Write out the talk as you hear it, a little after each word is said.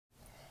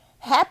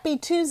Happy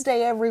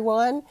Tuesday,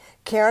 everyone.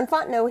 Karen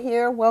Fontenot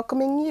here,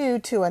 welcoming you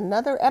to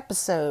another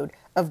episode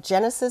of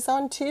Genesis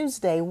on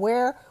Tuesday,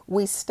 where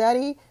we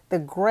study the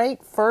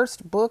great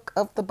first book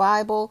of the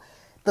Bible,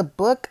 the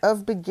book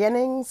of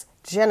beginnings,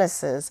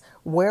 Genesis,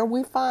 where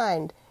we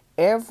find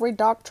every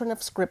doctrine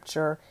of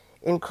Scripture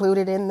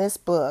included in this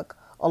book,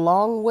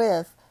 along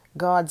with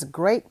God's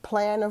great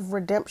plan of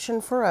redemption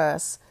for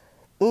us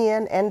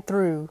in and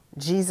through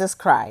Jesus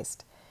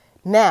Christ.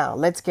 Now,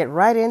 let's get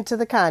right into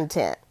the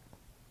content.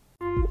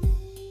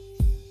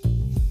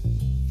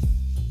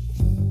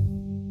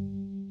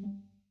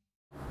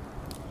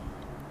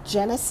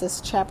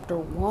 Genesis chapter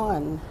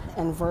 1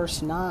 and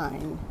verse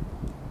 9.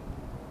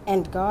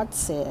 And God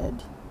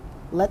said,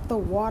 "Let the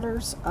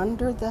waters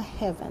under the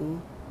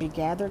heaven be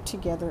gathered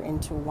together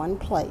into one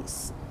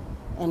place,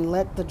 and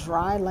let the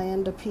dry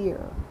land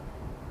appear."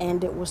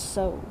 And it was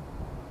so.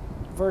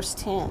 Verse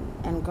 10.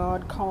 And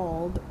God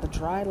called the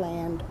dry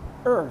land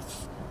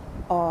earth,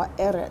 or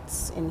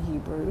Eretz in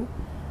Hebrew,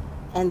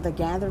 and the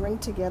gathering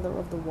together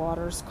of the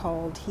waters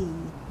called he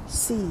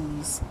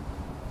seas.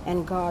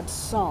 And God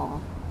saw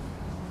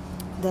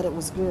that it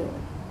was good.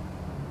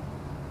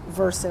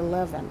 Verse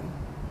 11.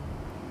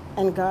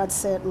 And God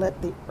said,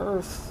 "Let the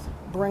earth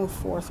bring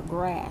forth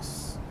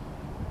grass,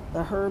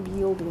 the herb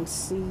yielding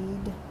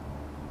seed,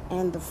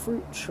 and the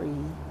fruit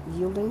tree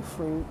yielding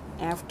fruit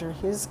after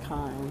his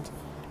kind,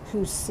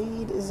 whose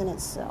seed is in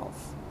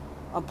itself,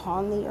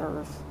 upon the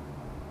earth."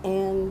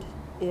 And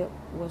it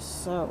was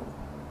so.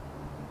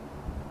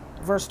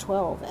 Verse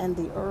 12. And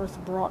the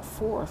earth brought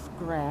forth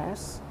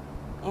grass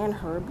and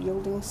herb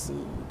yielding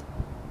seed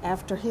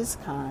after his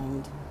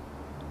kind,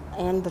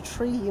 and the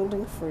tree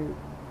yielding fruit,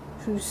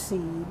 whose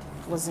seed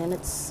was in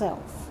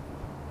itself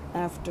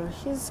after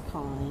his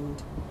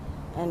kind.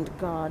 And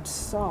God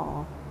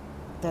saw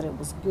that it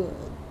was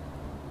good.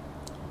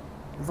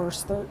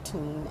 Verse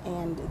 13.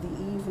 And the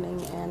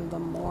evening and the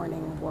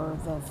morning were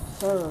the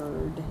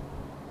third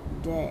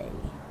day.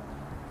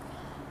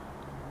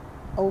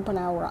 Open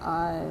our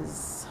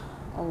eyes,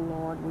 O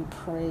Lord, we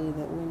pray,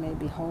 that we may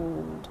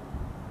behold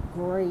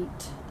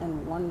great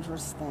and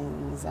wondrous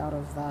things out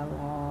of thy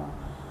law.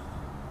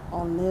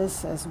 On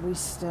this, as we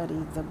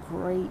study the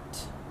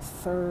great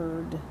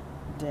third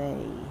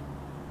day,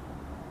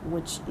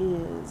 which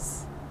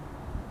is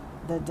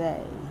the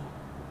day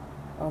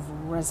of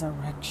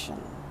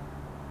resurrection.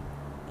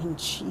 In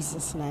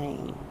Jesus'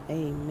 name,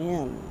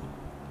 amen.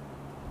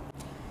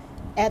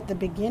 At the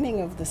beginning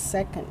of the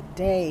second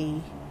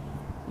day,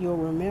 you'll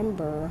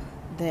remember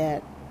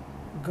that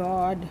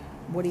God,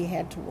 what he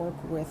had to work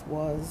with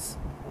was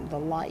the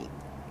light,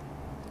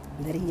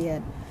 that he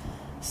had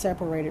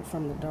separated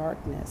from the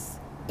darkness.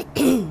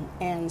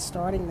 And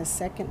starting the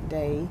second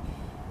day,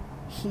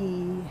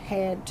 he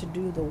had to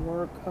do the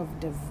work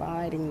of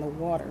dividing the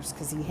waters,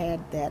 because he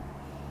had that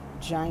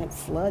giant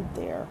flood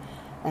there.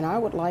 And I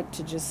would like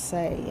to just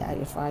say,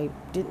 if I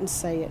didn't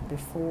say it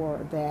before,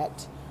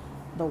 that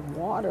the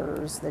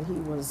waters that he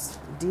was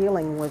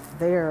dealing with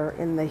there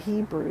in the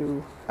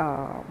Hebrew,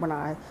 when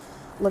I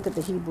look at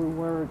the Hebrew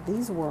word,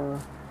 these were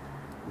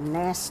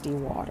nasty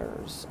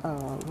waters.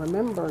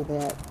 Remember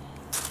that,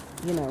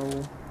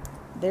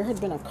 there had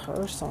been a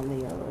curse on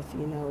the earth,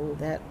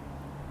 that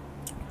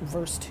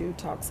verse 2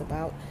 talks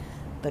about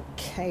the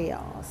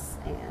chaos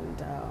and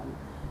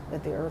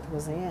that the earth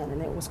was in,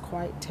 and it was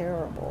quite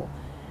terrible.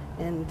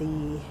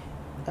 And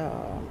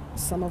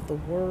some of the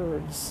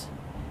words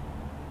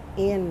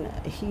in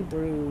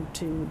Hebrew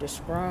to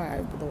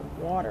describe the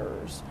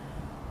waters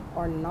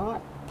are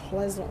not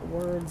pleasant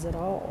words at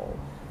all.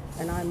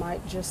 And I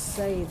might just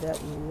say that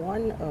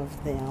one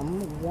of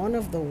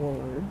the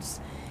words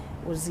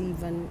was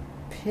even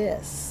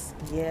piss.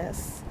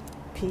 Yes,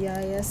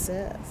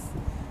 P-I-S-S.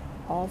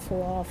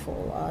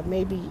 Awful.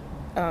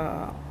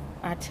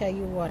 I tell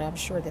you what, I'm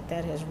sure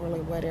that has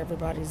really whet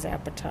everybody's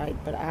appetite.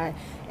 But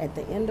at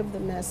the end of the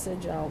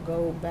message, I'll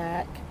go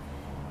back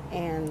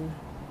and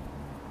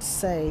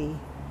say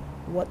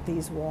what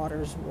these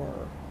waters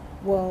were.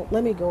 Well,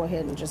 let me go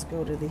ahead and just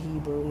go to the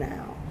Hebrew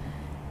now,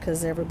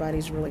 because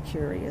everybody's really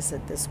curious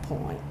at this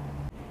point.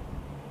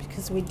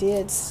 Because we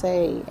did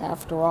say,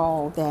 after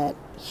all, that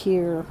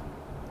here,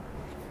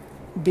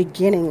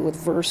 beginning with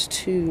verse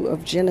 2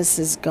 of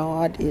Genesis,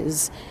 God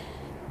is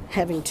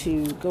having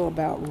to go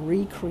about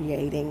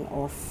recreating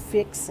or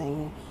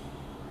fixing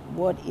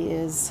what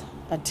is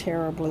a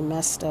terribly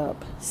messed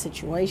up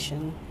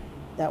situation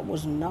that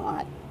was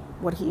not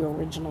what he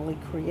originally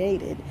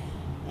created.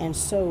 And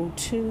so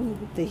to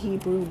the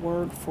Hebrew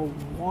word for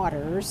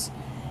waters,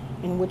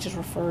 in which is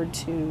referred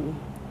to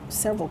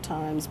several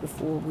times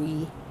before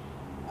we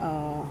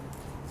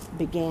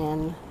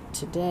began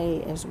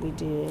today, as we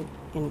did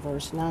in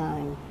verse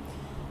 9.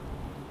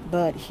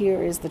 But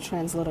here is the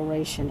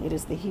transliteration. It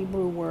is the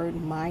Hebrew word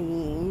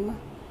mayim,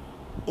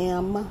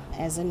 M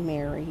as in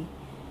Mary,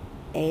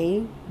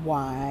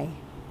 A-Y-I-M.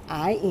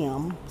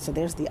 So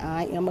there's the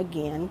I-M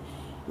again,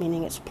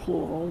 meaning it's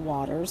plural,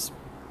 waters.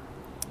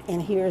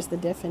 And here's the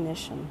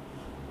definition.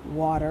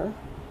 Water,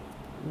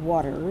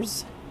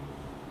 waters,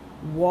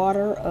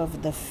 water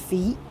of the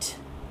feet,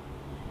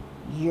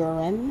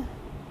 urine,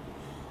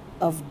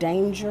 of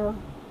danger,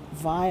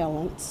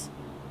 violence,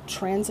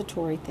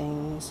 transitory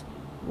things,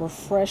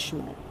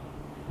 refreshment,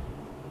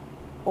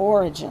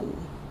 origin,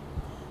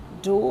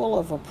 dual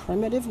of a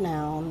primitive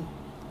noun,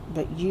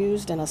 but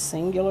used in a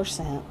singular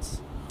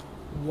sense,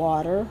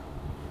 water,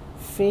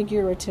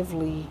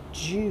 figuratively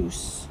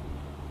juice,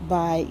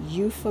 by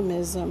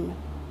euphemism,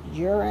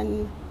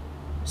 urine,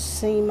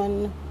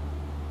 semen,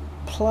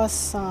 plus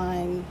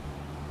sign,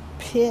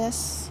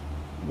 piss,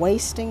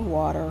 wasting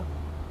water,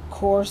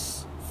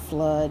 coarse,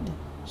 flood,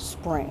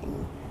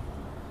 spring,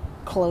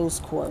 close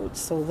quote.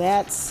 So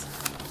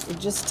it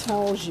just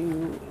tells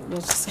you,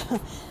 this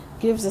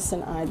gives us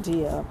an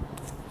idea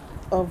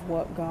of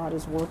what God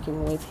is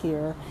working with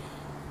here.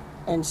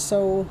 And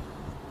so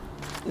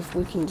if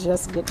we can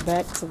just get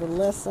back to the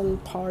lesson,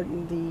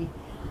 pardon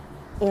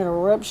the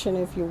interruption,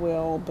 if you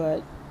will,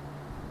 but,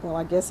 well,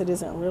 I guess it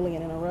isn't really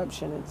an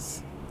interruption.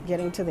 It's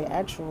getting to the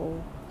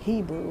actual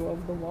Hebrew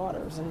of the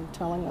waters and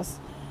telling us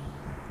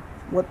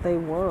what they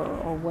were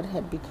or what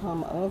had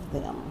become of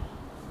them.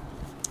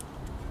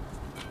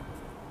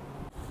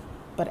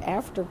 But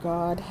after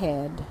God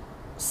had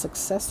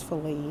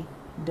successfully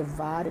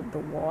divided the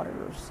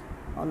waters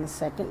on the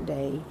second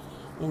day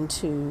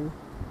into,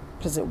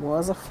 because it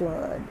was a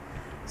flood,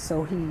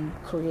 so he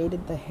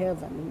created the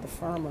heaven, the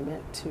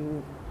firmament,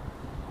 to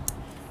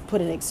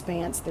put an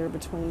expanse there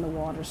between the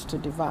waters to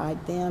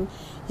divide them.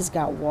 He's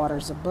got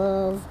waters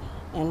above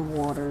and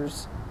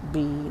waters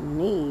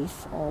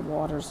beneath, or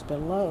waters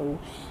below.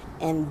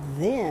 And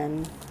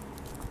then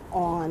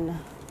on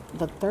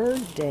the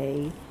third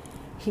day,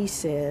 he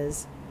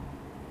says,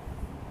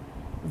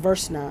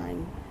 verse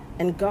 9,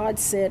 and God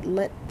said,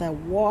 let the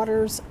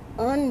waters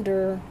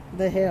under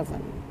the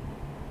heaven.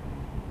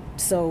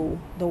 So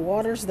the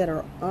waters that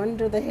are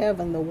under the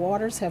heaven, the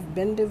waters have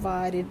been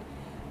divided.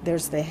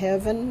 There's the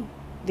heaven,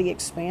 the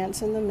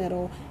expanse in the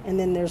middle, and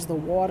then there's the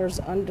waters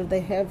under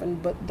the heaven,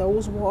 but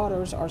those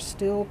waters are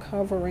still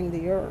covering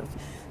the earth.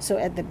 So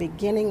at the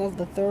beginning of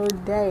the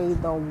third day,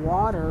 the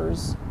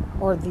waters,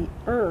 or the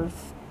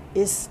earth,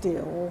 is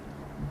still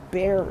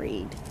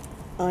buried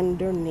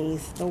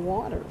underneath the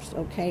waters,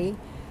 okay?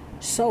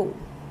 So,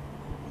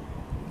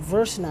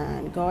 verse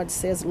 9, God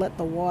says, let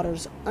the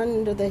waters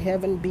under the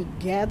heaven be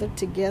gathered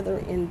together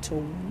into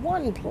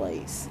one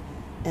place,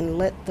 and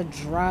let the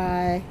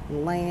dry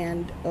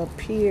land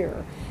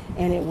appear.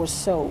 And it was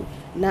so.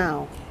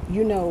 Now,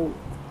 you know,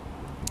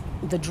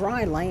 the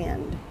dry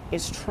land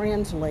is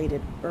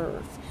translated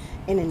earth.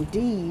 And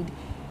indeed,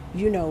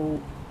 you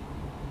know,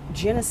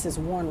 Genesis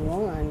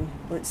 1:1,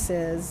 where it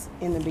says,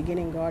 in the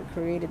beginning God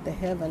created the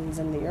heavens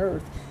and the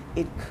earth,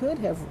 it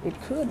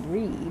could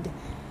read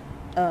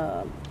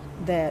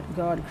that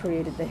God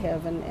created the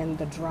heaven and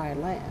the dry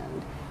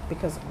land,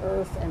 because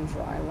earth and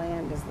dry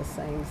land is the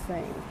same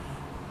thing.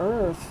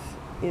 Earth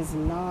is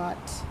not,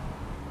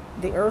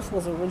 the earth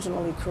was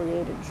originally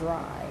created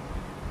dry.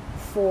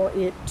 For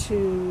it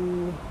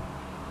to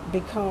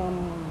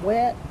become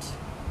wet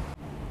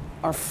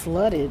or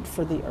flooded,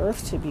 for the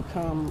earth to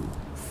become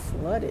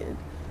flooded,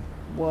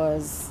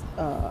 was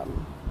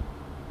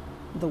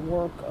the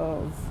work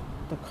of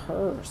the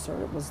curse,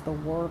 or it was the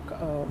work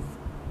of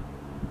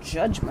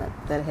judgment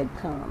that had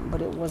come,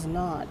 but it was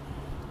not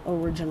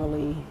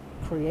originally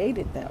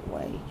created that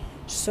way.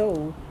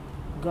 So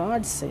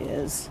God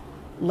says,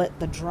 let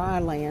the dry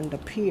land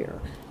appear.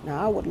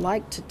 Now I would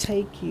like to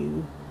take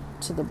you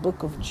to the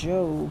book of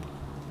Job,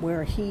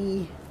 where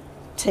he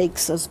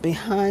takes us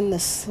behind the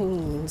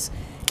scenes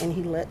and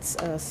he lets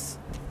us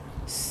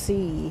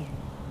see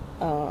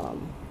a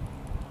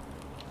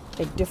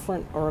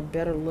different or a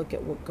better look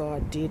at what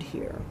God did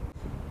here.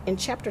 In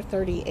chapter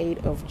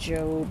 38 of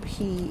Job,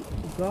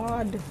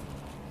 God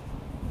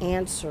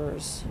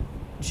answers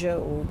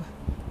Job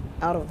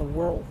out of the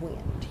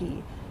whirlwind.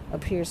 He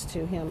appears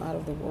to him out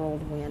of the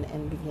whirlwind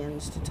and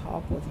begins to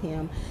talk with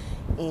him.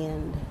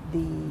 And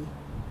the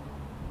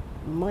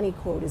money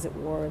quote, as it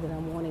were, that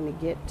I'm wanting to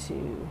get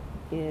to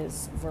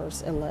is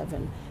verse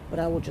 11. But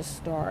I will just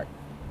start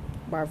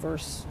by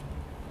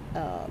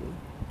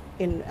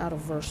out of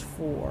verse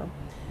 4,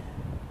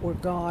 where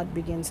God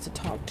begins to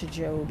talk to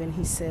Job, and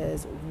he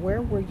says,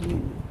 where were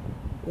you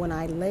when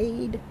I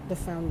laid the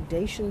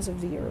foundations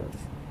of the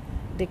earth?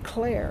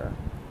 Declare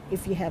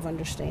if you have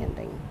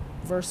understanding.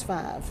 Verse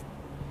 5,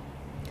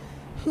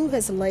 who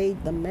has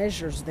laid the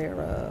measures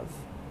thereof,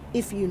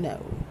 if you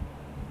know?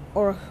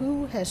 Or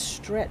who has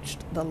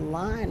stretched the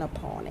line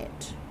upon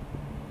it?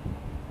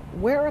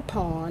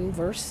 Whereupon,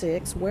 verse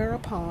 6,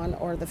 whereupon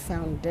are the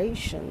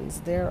foundations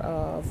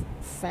thereof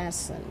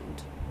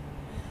fastened?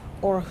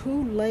 Or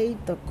who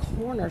laid the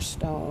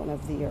cornerstone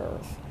of the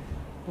earth?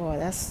 Boy,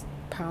 that's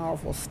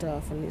powerful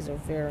stuff, and these are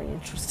very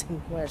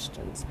interesting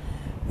questions.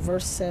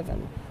 Verse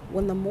 7,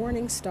 when the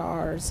morning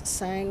stars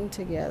sang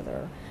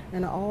together,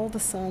 and all the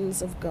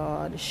sons of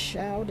God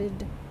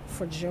shouted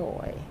for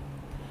joy.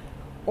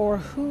 Or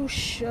who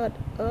shut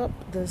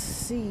up the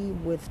sea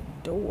with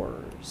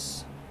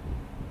doors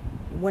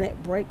when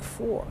it brake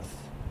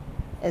forth?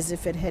 as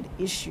if it had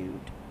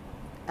issued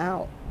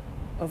out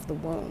of the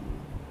womb.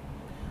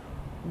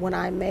 When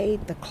I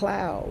made the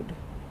cloud,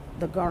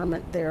 the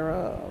garment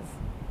thereof.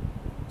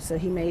 So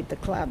he made the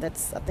cloud.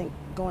 That's, I think,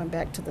 going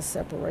back to the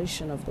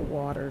separation of the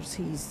waters.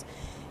 He's,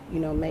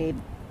 made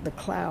the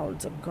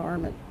clouds a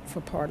garment for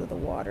part of the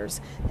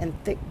waters, and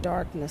thick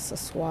darkness a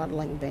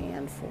swaddling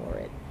band for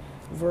it.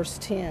 Verse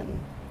 10,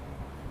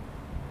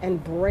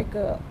 and break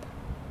up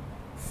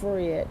for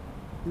it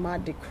my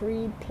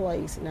decreed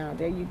place. Now,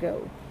 there you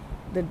go.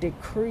 The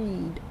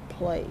decreed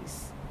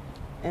place.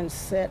 And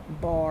set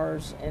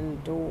bars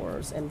and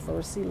doors. And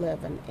verse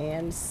 11,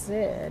 and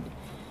said,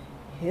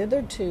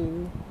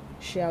 hitherto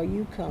shall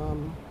you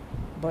come,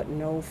 but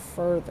no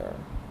further.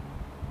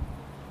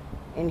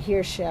 And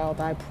here shall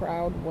thy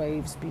proud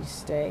waves be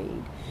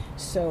stayed.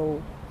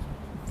 So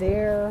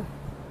here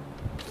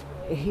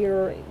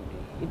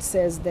it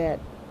says that,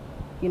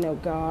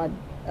 God,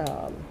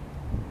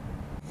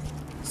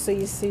 so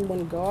you see,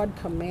 when God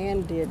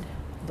commanded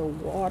the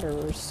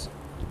waters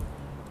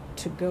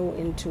to go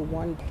into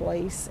one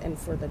place and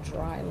for the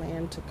dry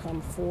land to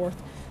come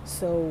forth,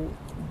 so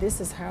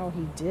this is how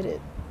he did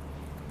it,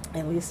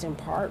 at least in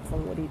part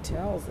from what he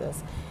tells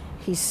us.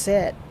 He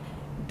set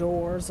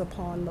doors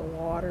upon the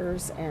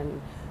waters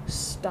and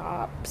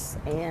stops,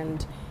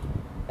 and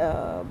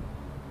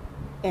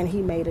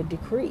he made a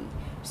decree.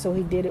 So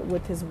he did it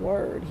with his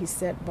word. He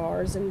set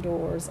bars and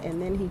doors,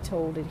 and then he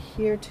told it,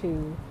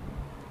 hereto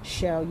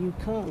shall you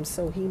come.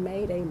 So he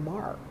made a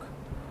mark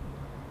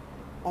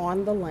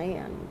on the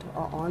land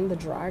or on the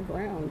dry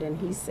ground, and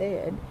he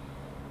said,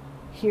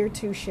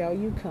 hereto shall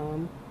you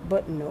come,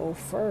 but no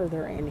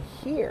further, and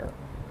here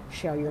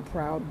shall your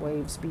proud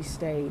waves be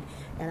stayed.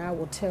 And I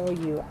will tell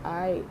you,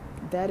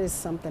 that is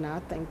something I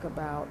think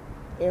about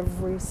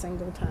every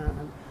single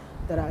time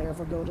that I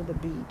ever go to the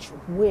beach,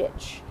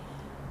 which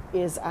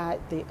is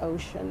the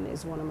ocean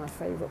is one of my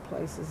favorite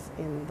places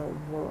in the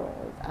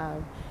world.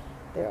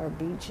 There are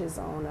beaches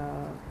on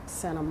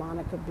Santa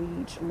Monica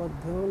Beach,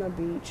 Laguna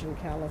Beach in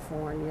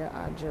California.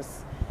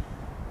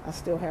 I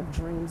still have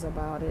dreams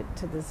about it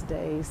to this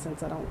day,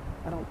 since I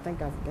don't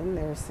think I've been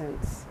there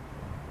since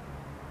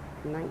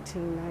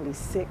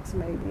 1996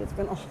 maybe. It's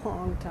been a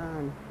long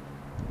time.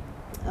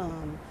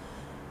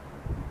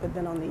 But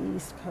then on the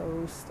East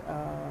Coast,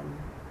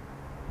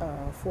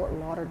 Fort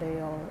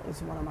Lauderdale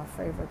is one of my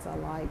favorites. I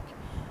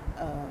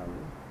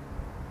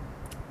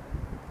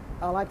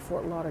like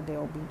Fort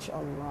Lauderdale Beach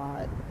a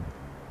lot.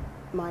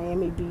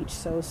 Miami Beach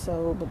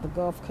so, but the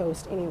Gulf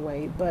Coast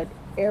anyway. But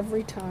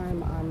every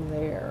time I'm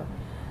there,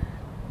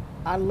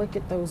 I look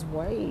at those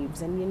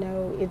waves, and you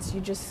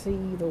just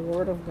see the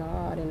Word of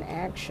God in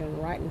action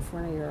right in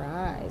front of your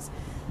eyes.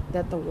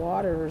 That the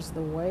waters,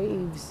 the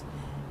waves,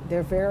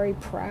 they're very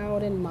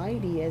proud and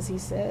mighty, as he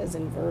says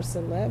in verse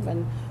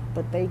 11,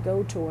 but they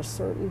go to a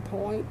certain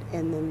point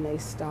and then they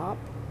stop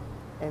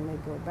and they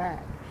go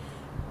back.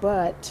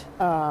 But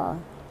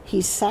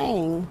he's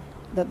saying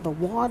that the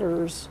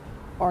waters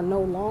are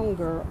no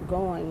longer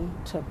going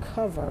to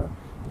cover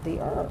the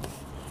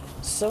earth.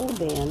 So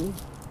then,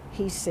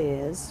 he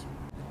says,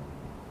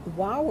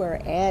 while we're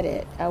at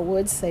it, I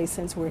would say,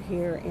 since we're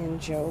here in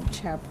Job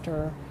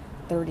chapter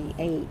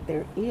 38,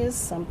 there is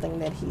something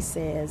that he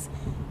says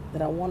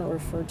that I want to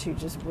refer to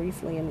just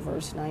briefly in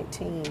verse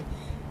 19.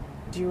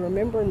 Do you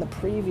remember in the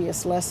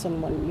previous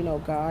lesson when,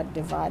 God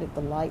divided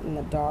the light and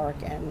the dark,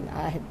 and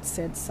I had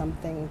said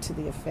something to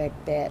the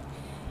effect that,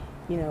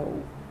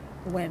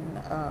 when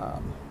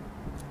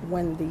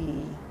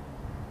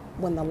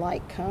the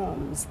light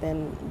comes,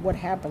 then what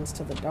happens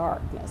to the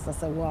darkness? I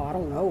said, well, I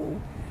don't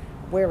know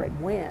where it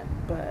went,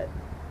 but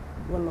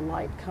when the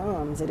light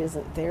comes, it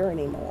isn't there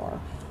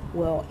anymore.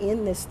 Well,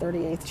 in this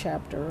 38th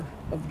chapter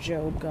of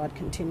Job, God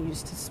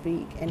continues to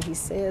speak, and he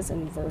says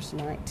in verse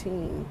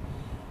 19,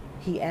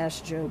 he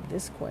asked Job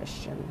this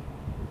question: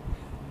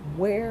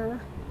 where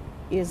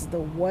is the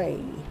way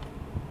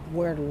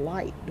where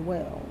light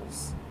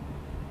dwells?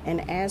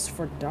 And as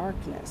for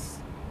darkness,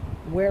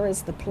 where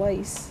is the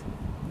place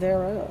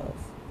thereof?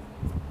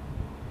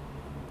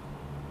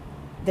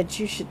 That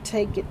you should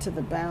take it to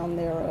the bound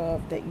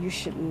thereof, that you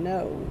should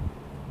know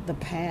the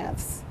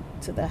paths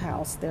to the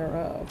house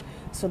thereof.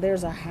 So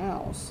there's a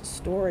house,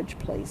 storage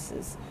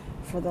places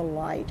for the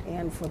light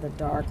and for the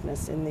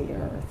darkness in the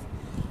earth.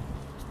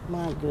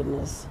 My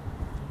goodness,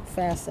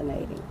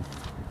 fascinating.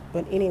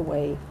 But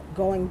anyway,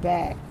 going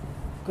back,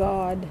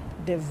 God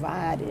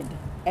divided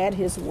at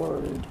his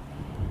word.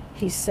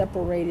 He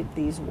separated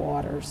these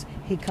waters.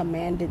 He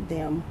commanded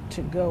them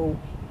to go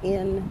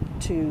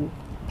into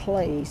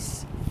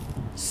place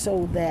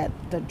so that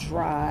the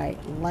dry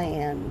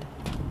land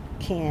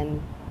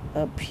can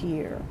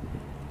appear.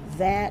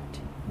 That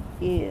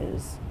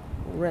is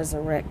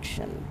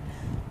resurrection.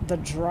 The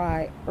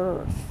dry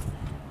earth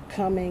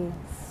coming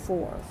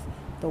forth.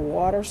 The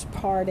waters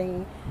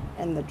parting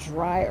and the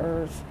dry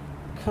earth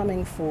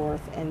coming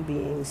forth and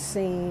being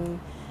seen.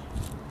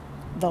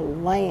 The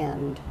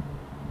land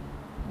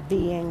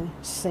being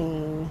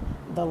seen.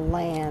 The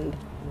land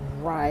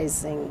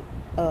rising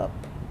up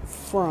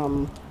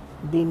from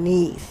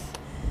beneath.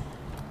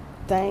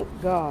 Thank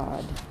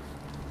God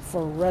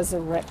for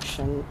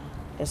resurrection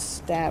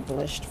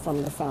established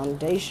from the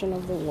foundation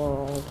of the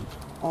world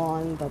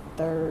on the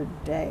third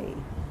day.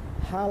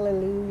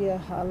 Hallelujah,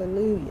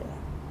 hallelujah.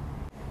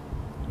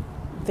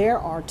 There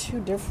are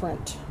two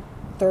different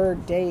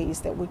third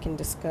days that we can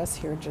discuss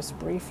here just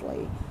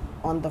briefly.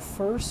 On the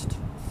first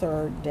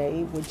third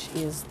day, which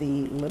is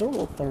the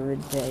literal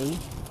third day,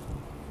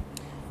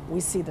 we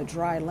see the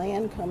dry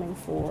land coming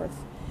forth.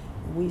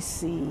 We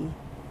see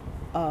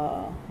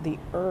the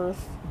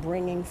earth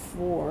bringing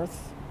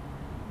forth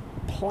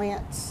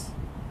plants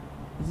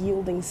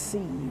yielding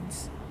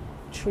seeds,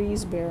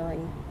 trees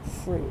bearing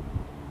fruit,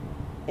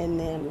 and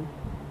then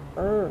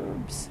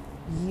herbs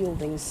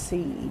yielding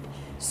seed.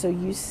 So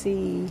you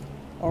see,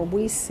 or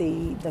we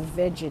see, the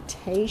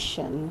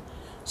vegetation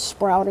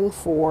sprouting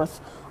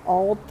forth,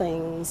 all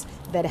things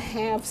that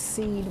have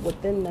seed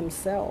within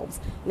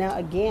themselves. Now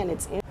again,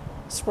 it's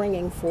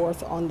springing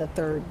forth on the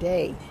third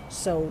day.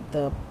 So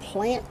the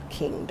plant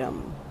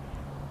kingdom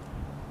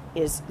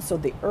is, so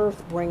the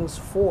earth brings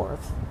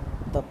forth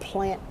the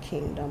plant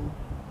kingdom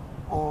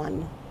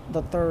on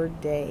the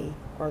third day,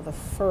 or the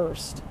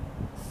first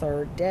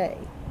third day.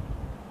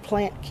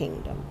 Plant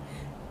kingdom.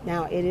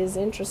 Now it is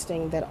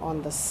interesting that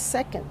on the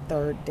second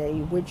third day,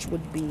 which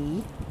would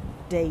be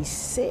day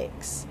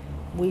 6,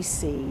 we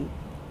see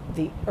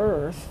the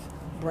earth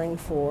bring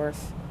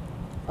forth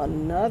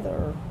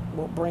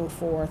will bring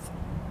forth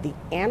the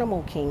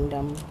animal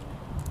kingdom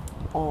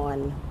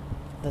on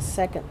the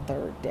second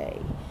third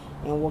day.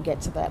 And we'll get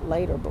to that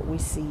later, but we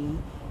see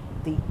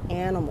the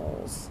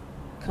animals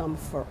come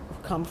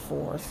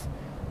forth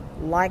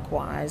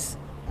likewise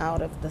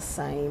out of the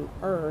same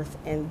earth.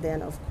 And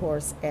then of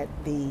course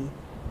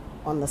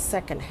on the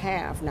second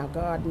half, now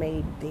God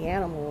made the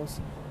animals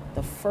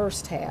the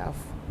first half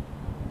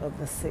of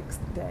the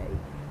 6th day,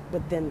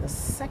 but then the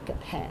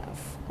second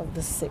half of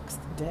the 6th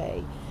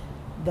day,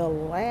 the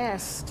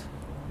last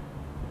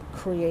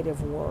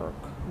creative work,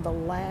 the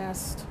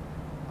last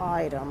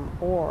item,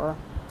 or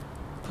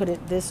put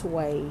it this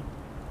way,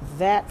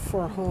 that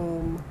for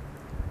whom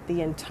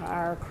the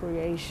entire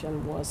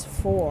creation was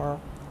for,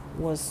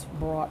 was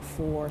brought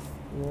forth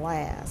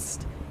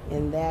last,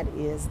 and that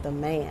is the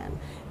man.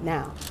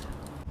 Now,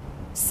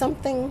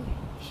 something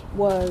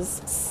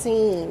was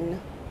seen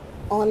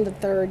on the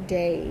third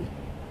day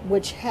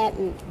which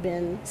hadn't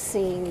been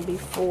seen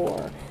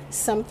before.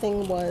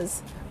 Something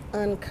was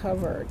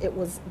uncovered. It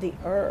was the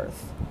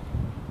earth,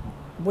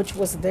 which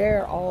was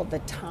there all the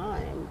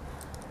time,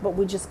 but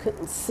we just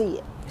couldn't see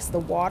it because the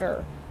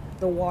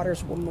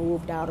waters were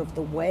moved out of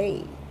the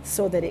way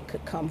so that it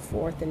could come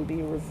forth and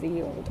be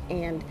revealed.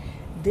 And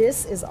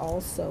this is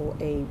also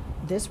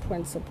this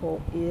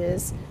principle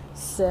is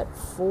set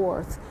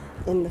forth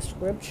in the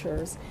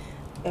scriptures,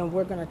 and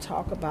we're going to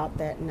talk about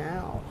that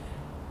now.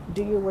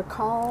 Do you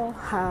recall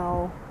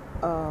how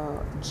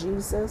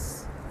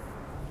Jesus,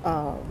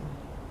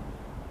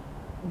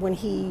 when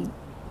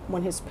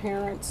his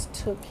parents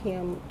took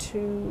him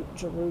to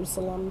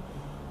Jerusalem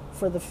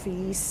for the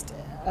feast,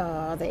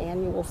 the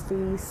annual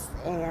feast,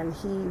 and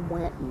he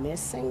went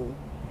missing?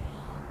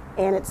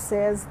 And it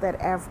says that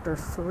after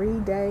 3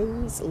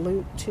 days,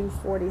 Luke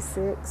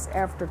 2:46,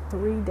 after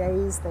 3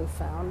 days they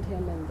found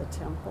him in the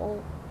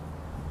temple.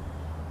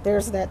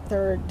 There's that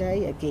third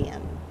day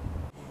again.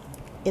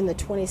 In the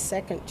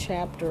 22nd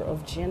chapter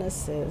of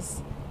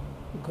Genesis,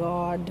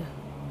 God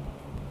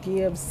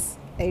gives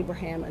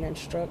Abraham an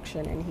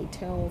instruction, and he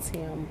tells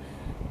him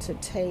to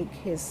take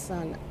his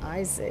son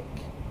Isaac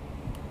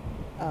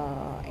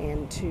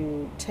and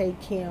to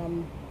take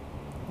him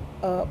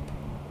up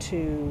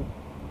to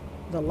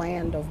the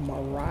land of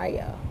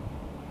Moriah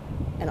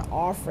and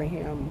offer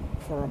him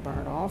for a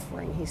burnt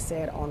offering. He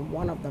said, on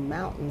one of the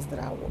mountains that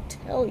I will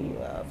tell you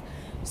of.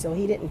 So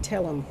he didn't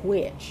tell him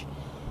which.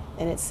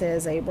 And it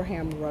says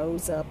Abraham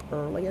rose up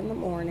early in the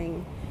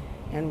morning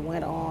and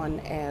went on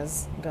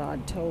as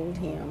God told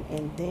him.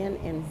 And then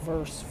in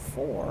verse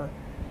 4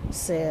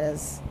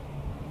 says,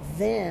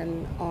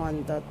 then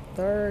on the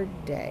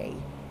third day,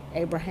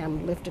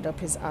 Abraham lifted up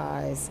his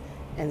eyes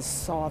and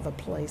saw the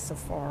place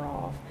afar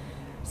off.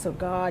 So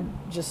God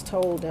just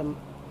told him,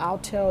 I'll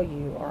tell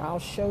you, or I'll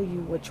show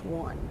you which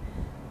one.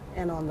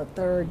 And on the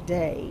third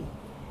day,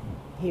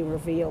 he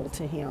revealed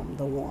to him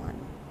the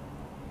one.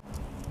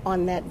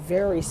 On that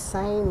very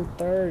same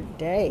third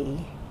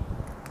day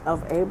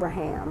of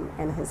Abraham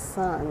and his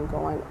son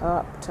going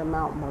up to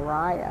Mount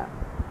Moriah,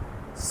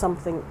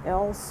 something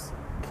else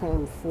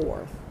came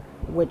forth,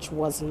 which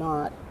was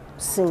not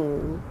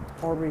seen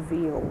or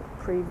revealed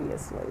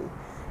previously.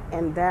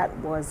 And that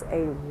was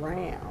a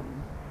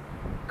ram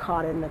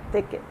caught in the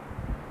thicket.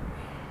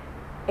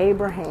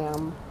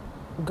 Abraham,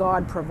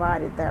 God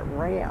provided that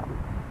ram,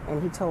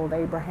 and he told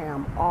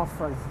Abraham,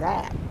 offer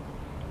that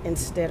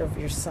instead of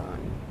your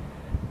son.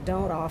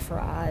 Don't offer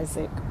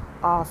Isaac,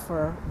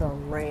 offer the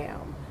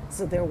ram.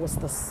 So there was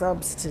the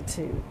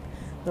substitute.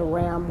 The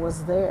ram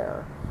was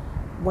there.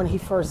 When he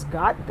first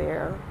got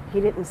there, he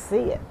didn't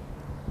see it.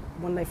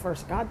 When they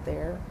first got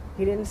there,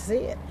 he didn't see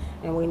it.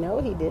 And we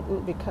know he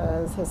didn't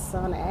because his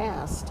son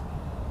asked,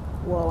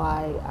 Well,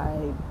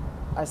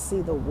 I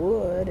see the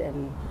wood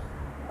and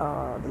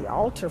the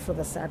altar for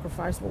the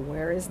sacrifice. Well,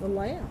 where is the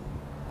lamb?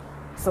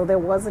 So there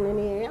wasn't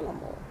any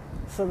animal.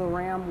 So the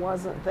ram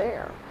wasn't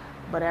there.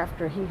 But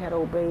after he had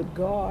obeyed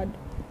God,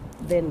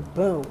 then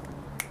boom,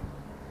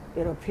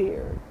 it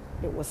appeared.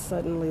 It was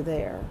suddenly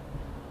there.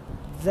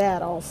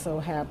 That also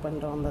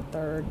happened on the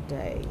third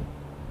day.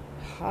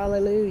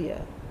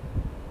 Hallelujah.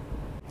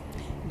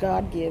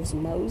 God gives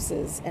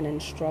Moses an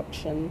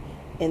instruction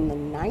in the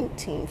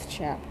 19th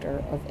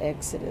chapter of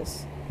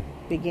Exodus,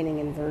 beginning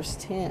in verse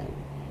 10.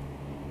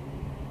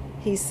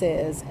 He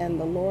says, "And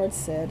the Lord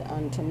said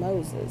unto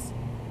Moses,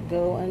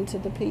 Go unto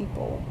the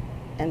people,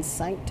 and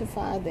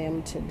sanctify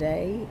them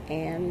today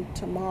and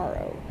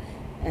tomorrow,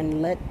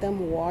 and let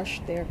them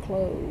wash their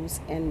clothes,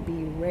 and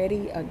be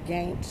ready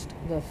against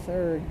the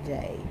third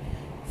day.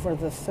 For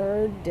the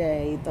third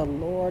day the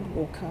Lord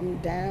will come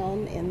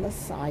down in the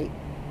sight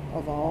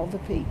of all the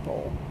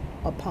people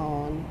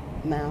upon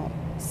Mount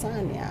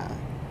Sinai."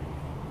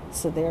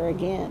 So there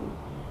again,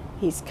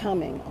 he's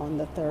coming on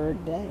the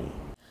third day.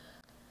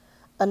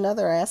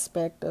 Another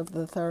aspect of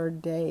the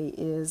third day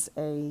is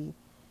a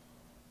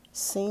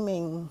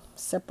seeming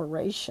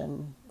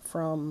separation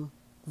from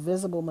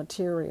visible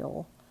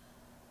material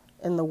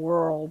in the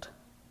world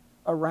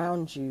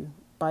around you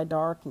by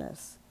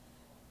darkness.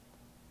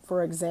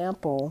 For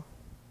example,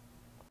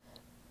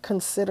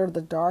 consider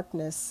the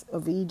darkness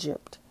of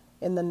Egypt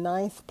in the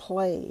ninth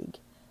plague.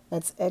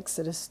 That's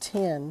Exodus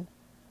 10,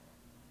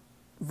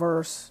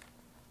 verse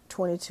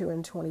 22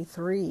 and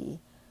 23.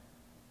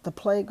 The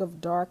plague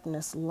of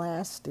darkness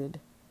lasted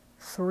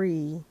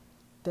 3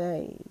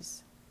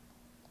 days.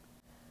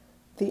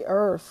 The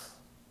earth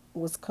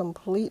was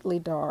completely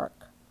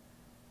dark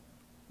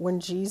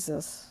when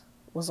Jesus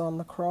was on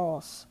the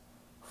cross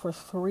for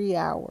 3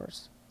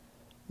 hours.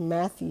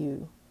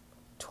 Matthew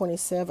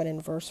 27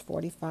 and verse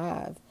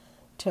 45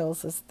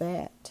 tells us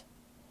that.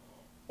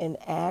 In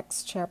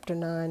Acts chapter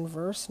 9,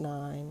 verse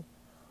 9,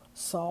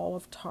 Saul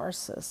of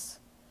Tarsus,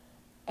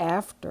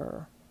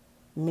 after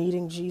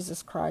meeting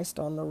Jesus Christ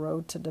on the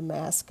road to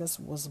Damascus,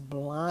 was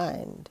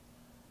blind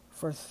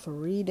for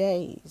 3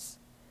 days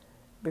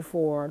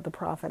before the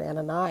prophet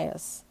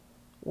Ananias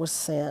was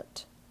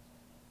sent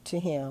to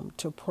him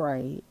to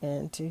pray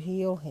and to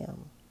heal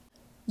him.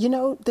 You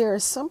know, there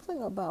is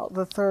something about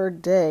the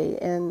third day,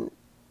 and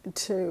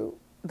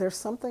there's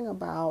something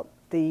about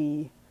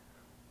the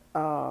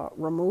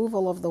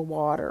removal of the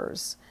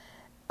waters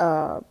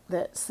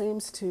that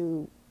seems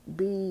to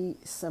be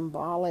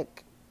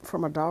symbolic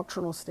from a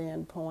doctrinal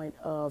standpoint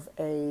of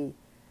a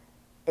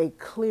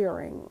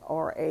clearing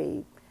or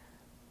a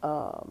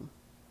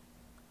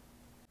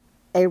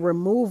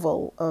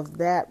removal of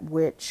that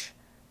which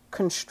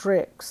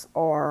constricts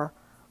or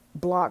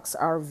blocks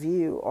our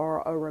view,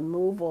 or a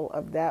removal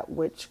of that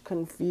which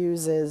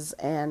confuses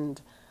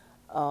and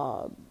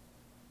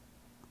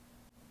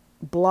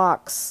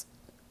blocks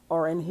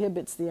or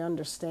inhibits the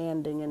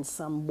understanding in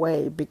some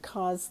way,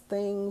 because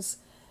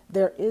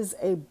there is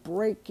a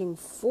breaking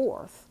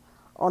forth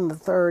on the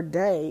third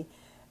day,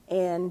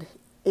 and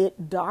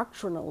it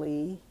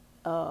doctrinally,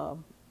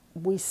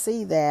 we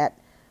see that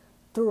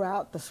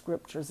throughout the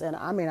scriptures. And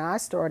I mean, I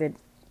started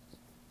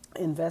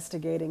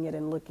investigating it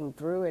and looking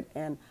through it,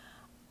 and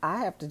I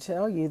have to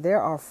tell you,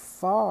 there are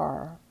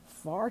far,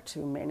 far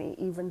too many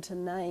even to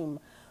name,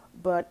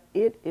 but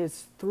it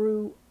is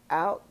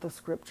throughout the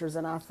scriptures,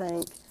 and I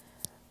think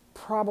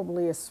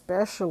probably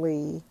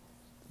especially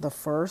the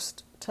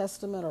First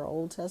Testament or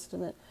Old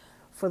Testament,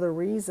 for the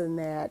reason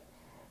that,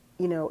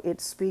 you know, it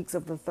speaks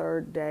of the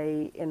third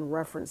day in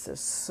references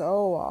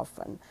so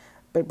often,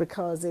 but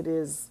because it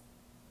is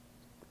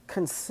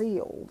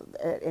concealed,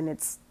 and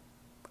it's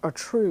a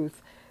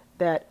truth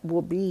that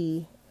will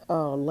be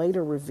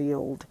later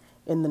revealed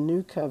in the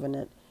new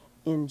covenant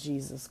in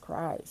Jesus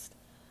Christ.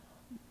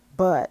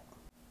 But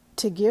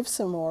to give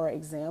some more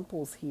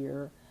examples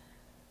here,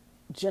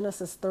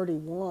 Genesis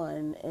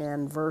 31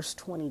 and verse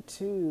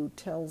 22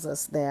 tells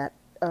us that,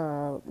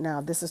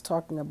 now this is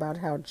talking about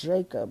how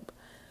Jacob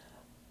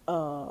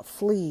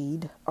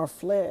fled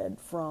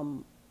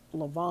from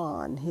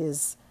Laban,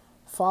 his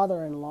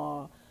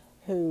father-in-law,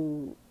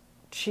 who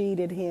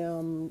cheated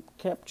him,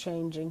 kept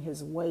changing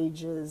his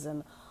wages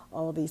and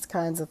all these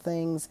kinds of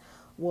things.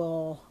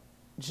 Well,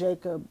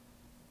 Jacob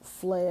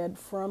fled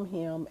from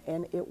him,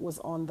 and it was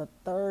on the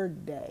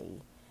third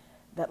day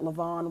that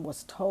Laban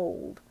was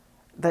told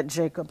that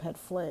Jacob had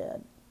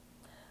fled.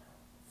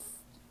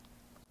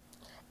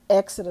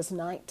 Exodus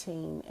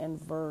 19 and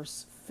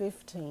verse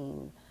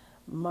 15,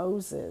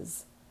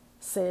 Moses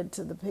said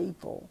to the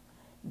people,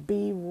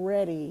 "Be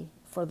ready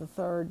for the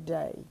third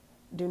day.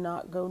 Do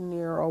not go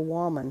near a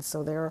woman."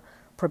 So they're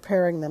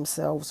preparing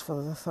themselves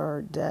for the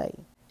third day.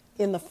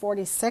 In the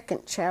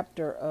 42nd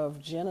chapter of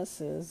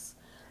Genesis,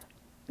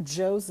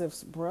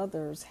 Joseph's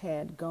brothers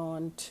had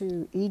gone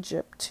to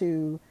Egypt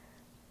to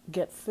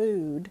get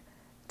food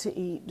to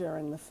eat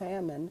during the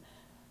famine.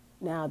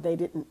 Now, they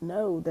didn't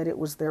know that it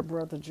was their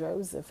brother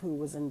Joseph who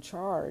was in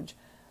charge,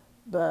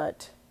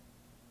 but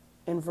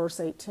in verse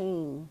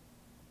 18,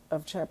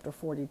 of chapter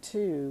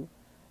 42,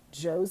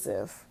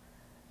 Joseph,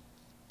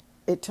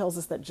 it tells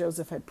us that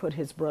Joseph had put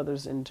his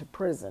brothers into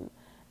prison,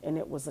 and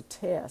it was a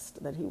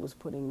test that he was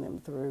putting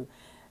them through.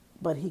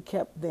 But he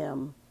kept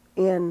them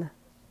in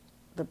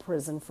the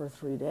prison for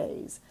 3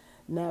 days.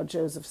 Now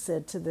Joseph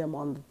said to them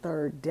on the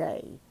third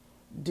day,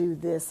 "Do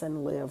this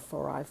and live,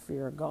 for I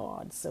fear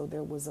God." So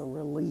there was a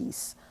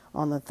release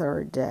on the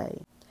third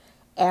day.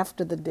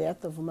 After the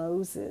death of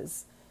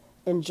Moses,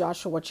 in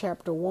Joshua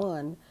chapter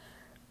 1,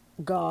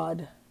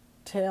 God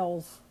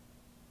tells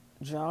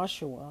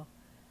Joshua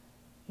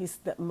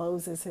that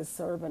Moses, his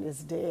servant,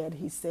 is dead.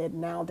 He said,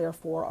 "Now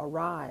therefore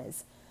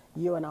arise,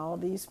 you and all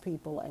these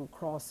people, and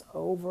cross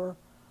over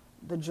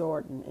the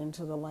Jordan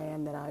into the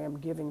land that I am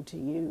giving to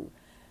you."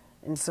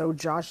 And so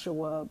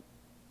Joshua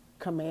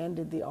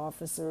commanded the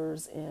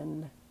officers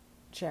in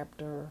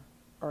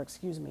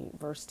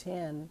verse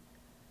 10,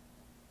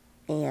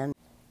 and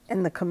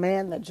the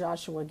command that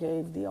Joshua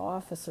gave the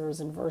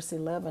officers in verse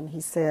 11, he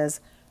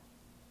says,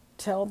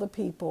 "Tell the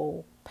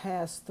people,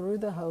 pass through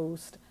the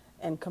host,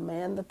 and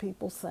command the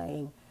people,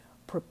 saying,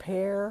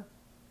 prepare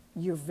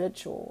your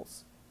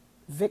victuals,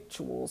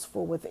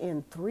 for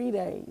within 3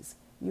 days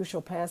you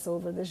shall pass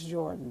over this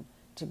Jordan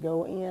to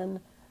go in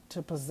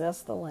to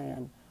possess the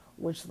land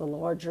which the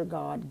Lord your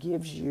God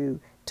gives you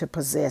to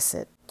possess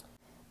it."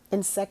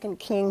 In 2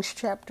 Kings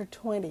chapter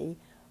 20,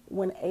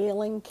 when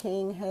ailing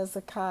King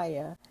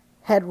Hezekiah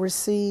had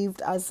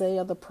received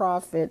Isaiah the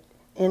prophet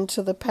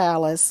into the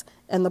palace,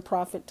 and the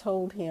prophet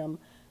told him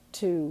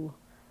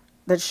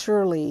that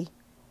surely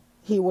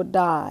he would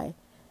die,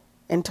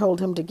 and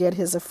told him to get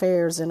his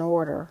affairs in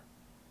order.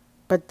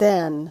 But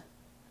then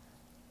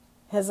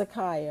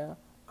Hezekiah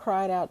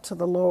cried out to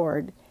the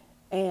Lord,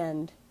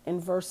 and in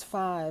verse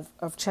 5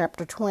 of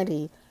chapter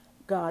 20,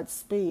 God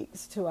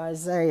speaks to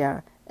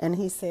Isaiah, and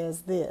he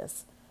says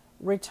this,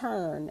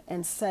 "Return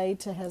and say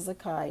to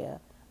Hezekiah,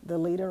 the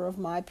leader of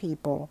my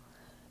people,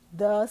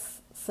 thus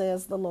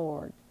says the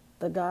Lord,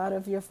 the God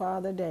of your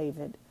father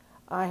David,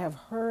 I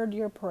have heard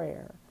your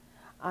prayer.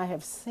 I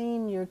have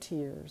seen your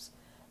tears.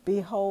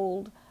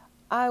 Behold,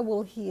 I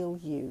will heal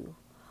you.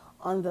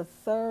 On the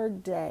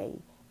third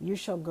day you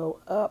shall go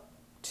up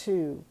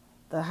to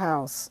the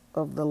house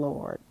of the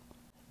Lord."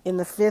 In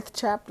the 5th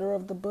chapter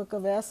of the book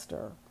of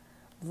Esther,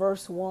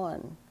 verse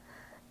 1,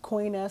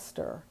 Queen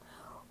Esther,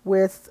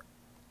 with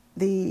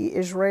the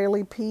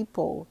Israeli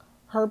people,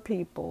 her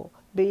people,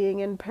 being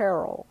in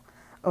peril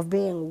of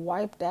being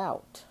wiped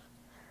out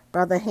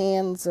by the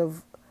hands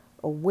of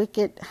a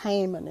wicked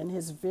Haman and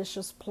his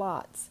vicious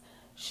plots,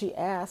 she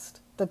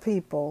asked the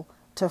people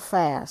to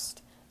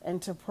fast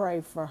and to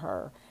pray for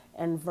her.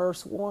 And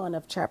verse 1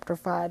 of chapter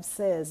 5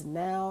 says,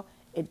 "Now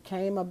it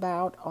came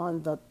about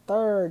on the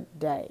third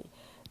day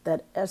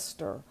that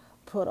Esther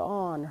put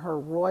on her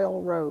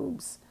royal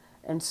robes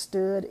and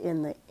stood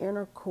in the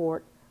inner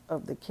court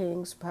of the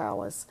king's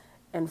palace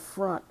in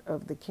front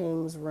of the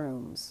king's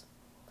rooms."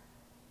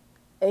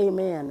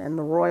 Amen. And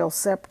the royal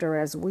scepter,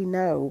 as we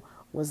know,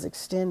 was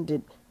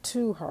extended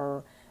to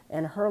her,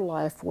 and her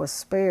life was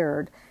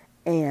spared,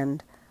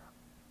 and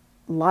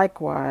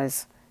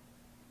likewise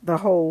the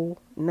whole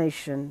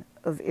nation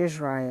of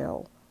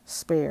Israel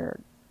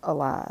spared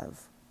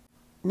alive.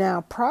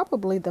 Now,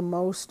 probably the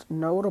most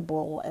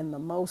notable and the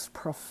most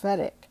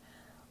prophetic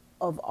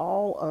of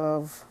all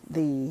of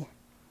the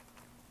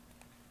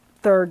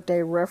third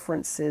day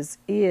references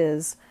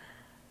is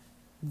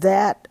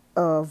that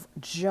of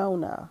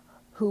Jonah,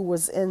 who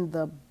was in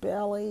the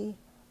belly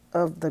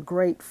of the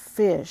great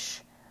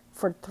fish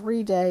for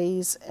 3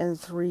 days and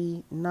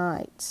 3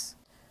 nights.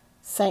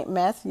 St.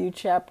 Matthew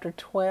chapter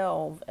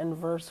 12 and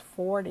verse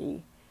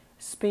 40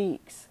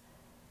 speaks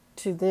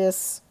to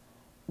this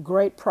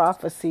great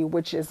prophecy,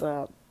 which is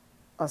a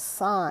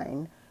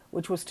sign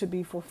which was to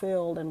be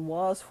fulfilled and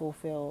was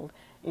fulfilled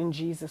in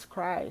Jesus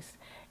Christ.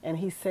 And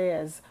he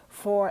says,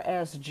 "For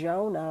as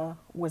Jonah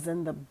was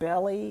in the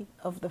belly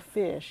of the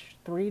fish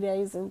 3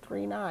 days and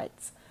 3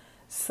 nights,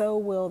 so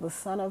will the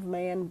Son of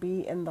Man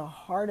be in the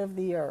heart of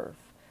the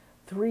earth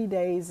 3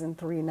 days and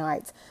 3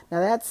 nights." Now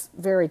that's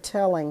very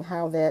telling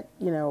how that,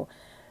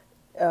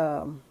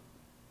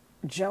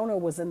 Jonah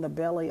was in the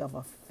belly of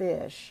a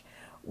fish,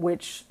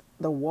 which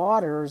the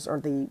waters or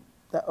the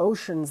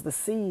oceans, the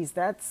seas,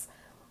 that's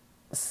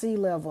sea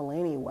level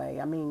anyway.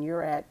 I mean,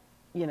 you're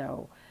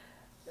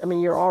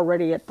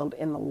already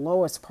in the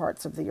lowest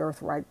parts of the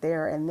earth right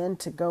there. And then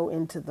to go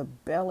into the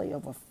belly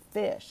of a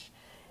fish,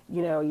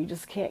 you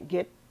just can't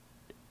get,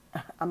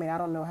 I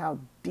don't know how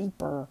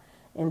deeper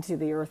into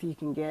the earth you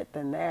can get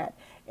than that.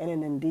 And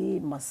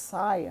indeed,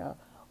 Messiah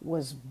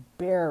was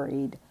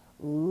buried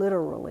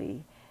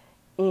literally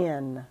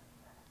in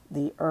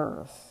the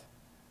earth.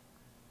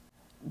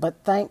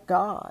 But thank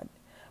God,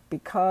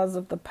 because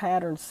of the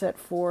pattern set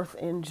forth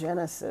in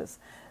Genesis,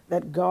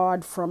 that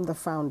God, from the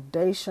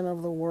foundation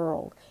of the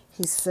world,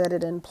 he set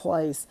it in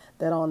place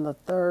that on the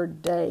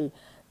third day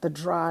the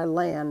dry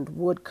land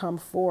would come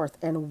forth.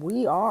 And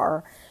we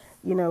are,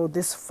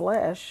 this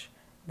flesh,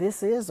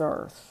 this is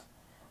earth.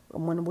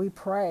 When we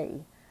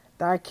pray,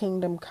 "Thy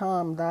kingdom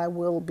come, thy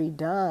will be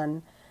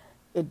done,"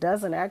 it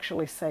doesn't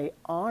actually say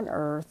on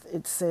earth,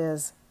 it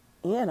says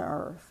in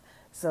earth.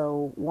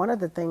 So one of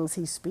the things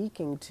he's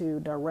speaking to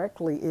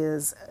directly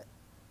is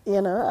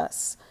in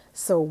us.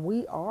 So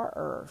we are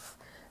earth.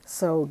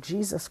 So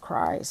Jesus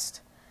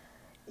Christ,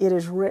 it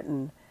is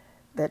written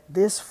that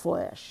this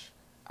flesh,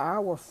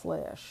 our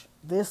flesh,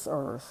 this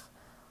earth,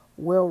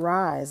 will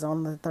rise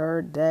on the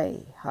third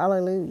day.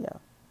 Hallelujah.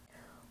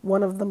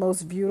 One of the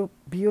most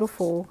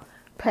beautiful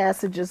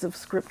passages of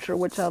scripture,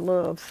 which I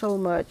love so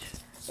much,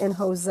 in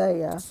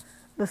Hosea,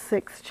 the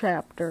 6th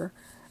chapter,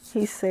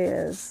 he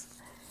says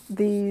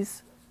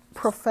these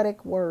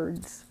prophetic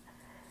words.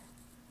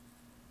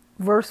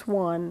 Verse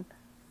 1,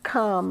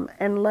 "Come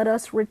and let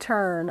us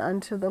return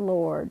unto the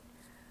Lord,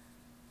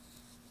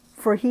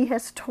 for he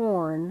has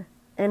torn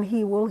and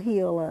he will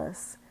heal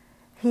us.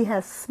 He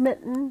has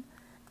smitten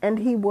and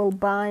he will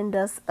bind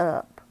us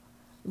up."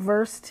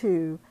 Verse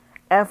 2,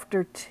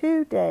 "After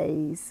 2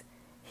 days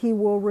he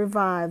will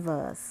revive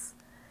us.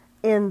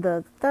 In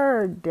the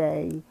third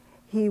day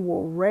he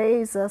will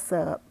raise us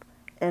up,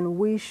 and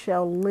we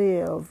shall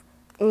live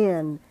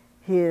in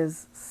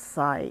his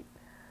sight."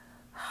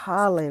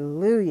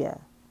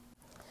 Hallelujah.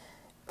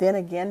 Then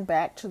again,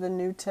 back to the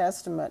New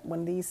Testament,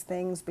 when these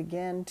things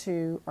begin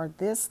to, or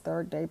this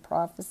third day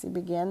prophecy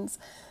begins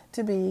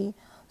to be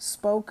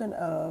spoken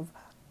of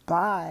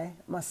by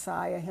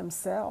Messiah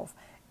himself.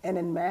 And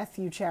in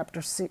Matthew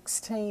chapter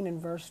 16 and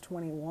verse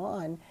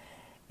 21,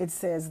 it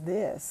says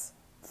this,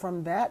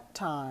 "From that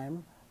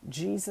time,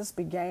 Jesus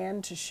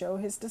began to show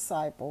his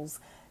disciples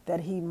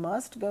that he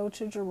must go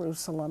to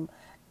Jerusalem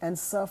and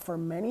suffer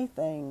many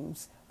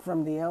things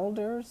from the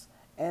elders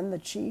and the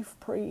chief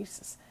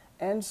priests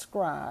and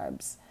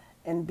scribes,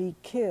 and be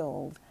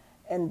killed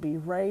and be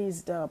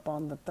raised up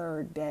on the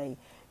third day."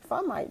 If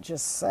I might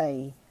just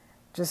say,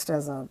 just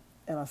as an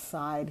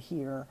aside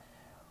here,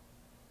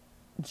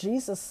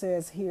 Jesus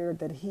says here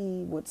that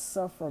he would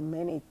suffer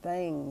many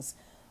things,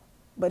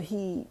 but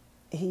he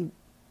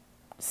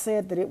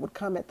said that it would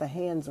come at the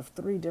hands of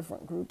 3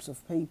 different groups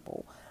of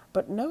people.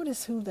 But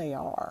notice who they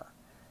are: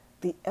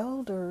 the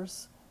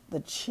elders, the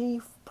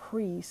chief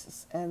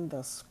priests, and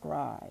the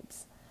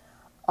scribes.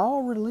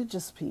 All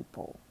religious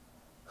people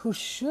who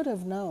should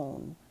have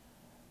known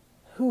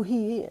who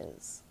he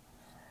is.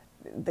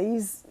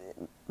 These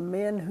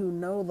men who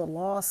know the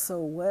law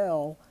so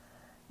well,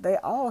 they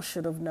all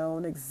should have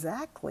known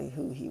exactly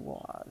who he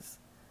was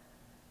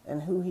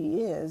and who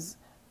he is,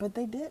 but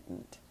they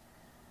didn't.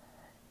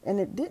 And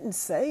it didn't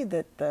say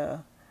that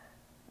the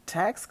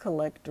tax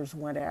collectors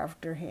went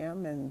after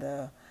him and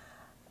the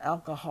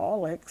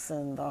alcoholics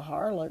and the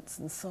harlots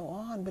and so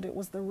on, but it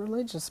was the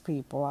religious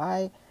people.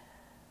 I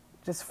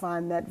just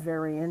find that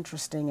very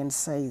interesting and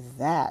say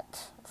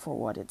that for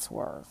what it's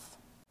worth.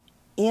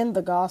 In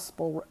the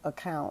gospel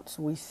accounts,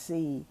 we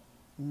see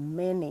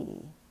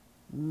many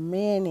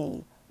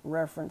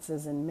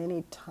references and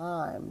many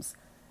times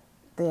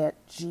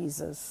that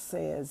Jesus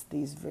says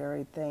these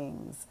very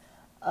things.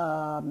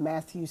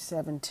 Matthew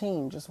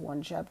 17, just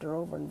one chapter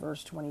over in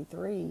verse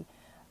 23,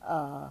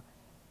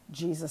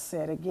 Jesus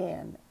said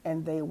again,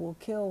 "And they will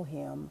kill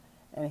him,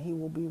 and he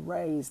will be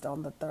raised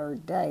on the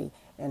third day."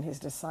 And his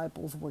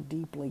disciples were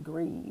deeply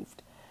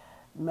grieved.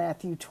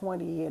 Matthew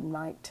 20 and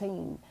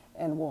 19,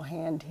 "And will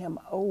hand him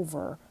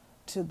over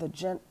to the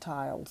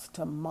Gentiles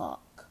to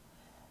mock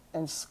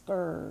and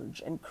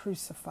scourge and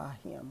crucify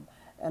him.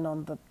 And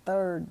on the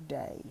third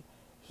day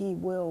he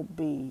will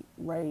be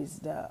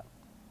raised up."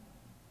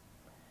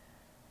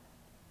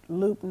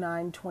 Luke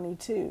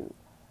 9:22,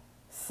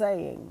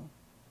 saying,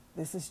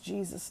 this is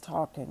Jesus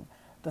talking,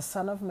 "The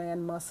Son of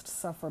Man must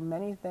suffer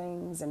many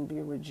things and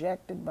be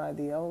rejected by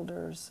the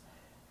elders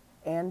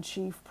and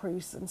chief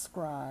priests and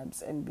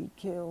scribes, and be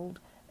killed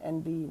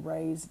and be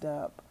raised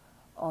up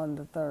on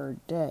the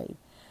third day."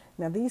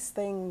 Now these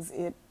things,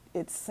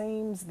 it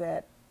seems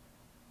that,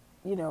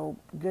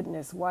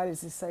 goodness, why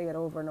does he say it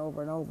over and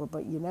over and over?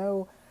 But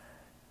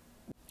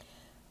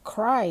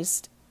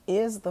Christ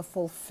is the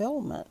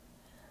fulfillment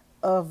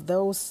of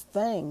those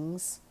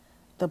things,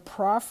 the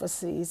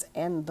prophecies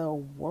and the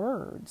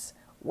words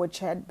which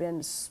had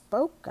been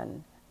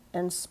spoken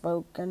and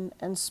spoken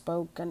and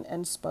spoken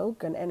and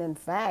spoken. And in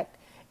fact,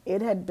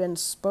 it had been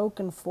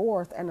spoken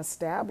forth and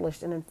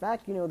established. And in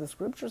fact, the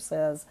scripture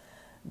says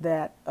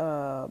that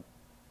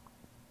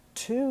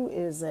 2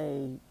 is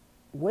a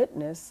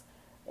witness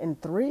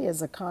and 3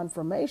 is a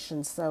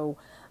confirmation. So,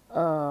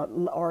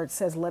 or it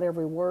says, "Let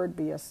every word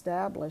be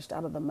established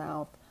out of the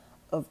mouth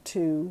of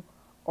 2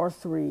 or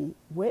 3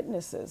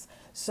 witnesses."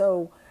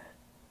 So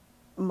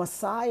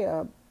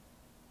Messiah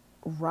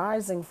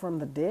rising from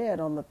the dead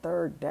on the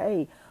third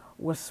day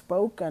was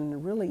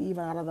spoken really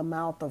even out of the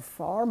mouth of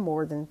far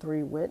more than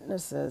 3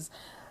 witnesses,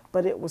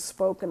 but it was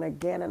spoken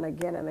again and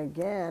again and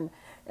again.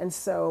 And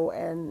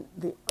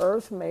the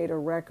earth made a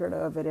record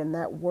of it, and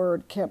that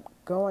word kept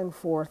going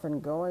forth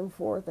and going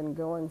forth and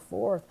going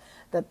forth,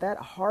 that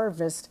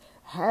harvest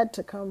had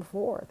to come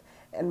forth,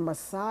 and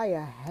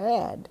Messiah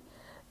had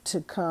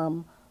to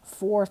come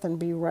forth and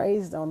be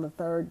raised on the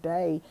third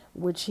day,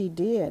 which he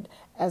did.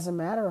 As a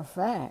matter of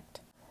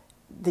fact,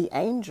 the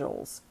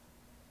angels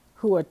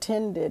who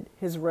attended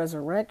his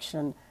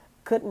resurrection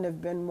couldn't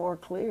have been more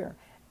clear.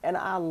 And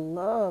I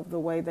love the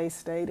way they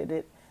stated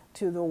it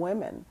to the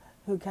women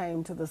who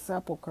came to the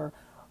sepulchre.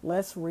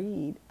 Let's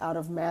read out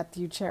of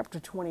Matthew chapter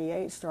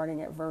 28,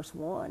 starting at verse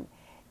 1.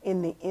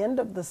 In the end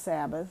of the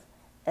Sabbath,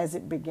 as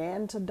it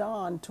began to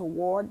dawn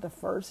toward the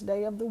first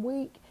day of the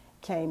week,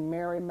 came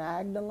Mary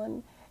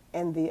Magdalene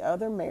and the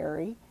other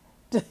Mary.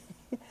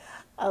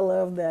 I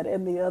love that,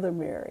 and the other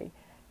Mary,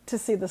 to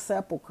see the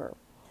sepulchre.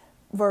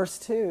 Verse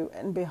 2,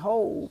 and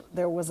behold,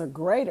 there was a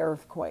great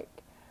earthquake,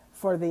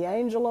 for the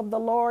angel of the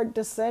Lord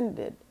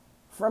descended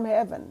from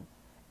heaven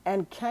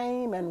and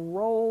came and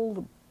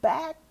rolled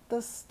back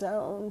the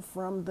stone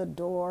from the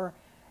door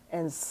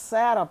and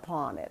sat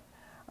upon it.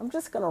 I'm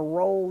just going to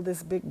roll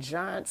this big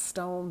giant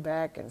stone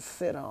back and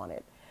sit on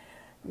it.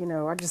 You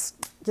know, I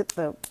just get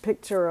the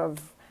picture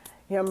of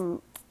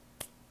him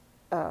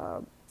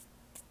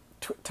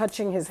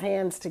touching his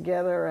hands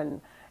together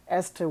and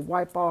as to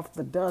wipe off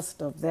the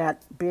dust of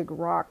that big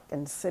rock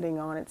and sitting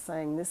on it,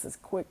 saying, this is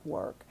quick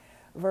work.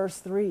 Verse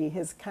 3,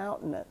 his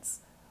countenance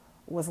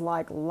was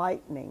like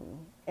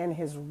lightning, and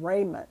his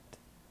raiment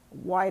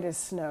white as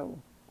snow.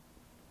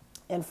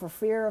 And for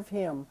fear of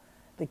him,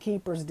 the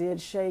keepers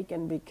did shake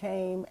and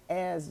became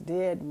as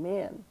dead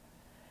men.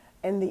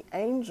 And the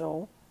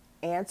angel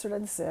answered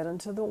and said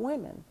unto the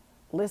women,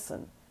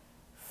 listen,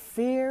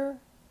 fear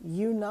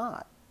you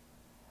not,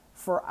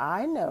 for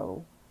I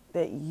know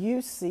that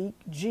you seek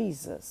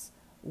Jesus,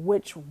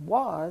 which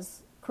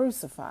was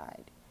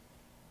crucified.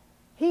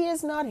 He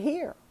is not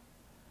here,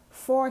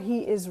 for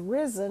he is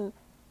risen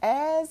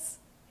as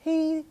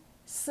he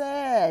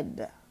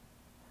said.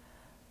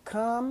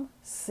 Come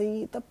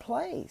see the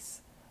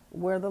place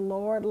where the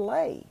Lord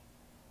lay.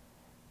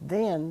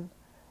 Then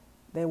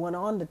they went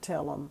on to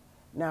tell him,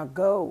 now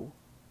go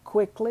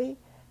quickly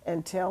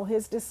and tell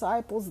his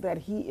disciples that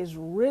he is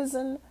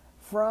risen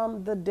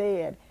from the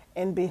dead.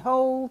 And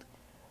behold,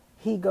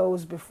 he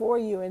goes before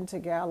you into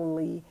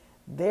Galilee.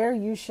 There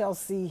you shall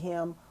see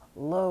him.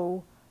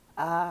 Lo,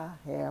 I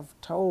have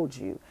told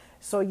you.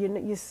 So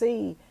you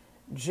see,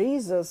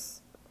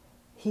 Jesus,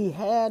 he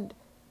had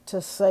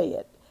to say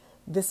it.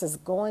 This is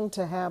going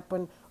to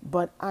happen,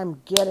 but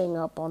I'm getting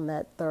up on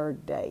that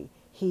third day.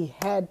 He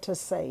had to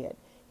say it.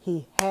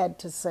 He had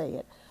to say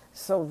it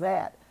so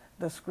that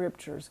the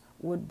scriptures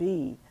would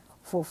be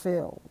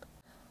fulfilled.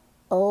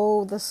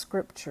 Oh, the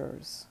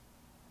scriptures,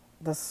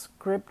 the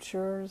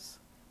scriptures,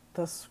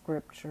 the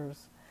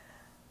scriptures.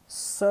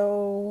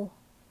 So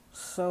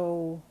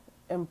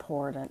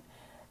important.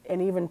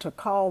 And even to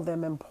call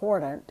them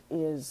important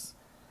is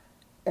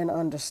an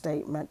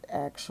understatement,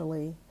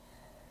 actually.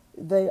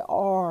 They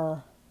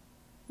are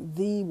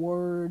the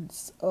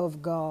words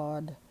of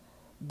God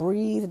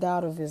breathed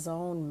out of his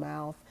own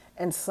mouth.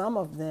 And some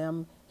of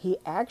them he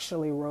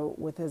actually wrote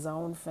with his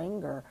own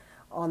finger.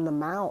 On the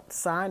Mount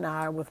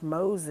Sinai with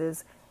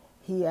Moses,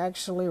 he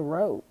actually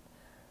wrote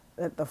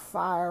that the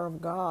fire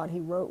of God, he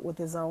wrote with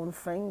his own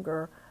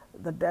finger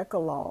the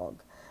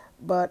Decalogue.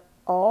 But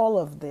all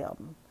of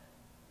them,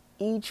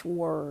 each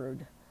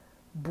word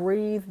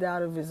breathed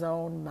out of his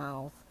own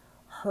mouth,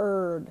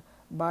 heard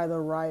by the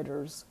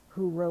writers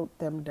who wrote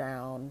them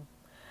down.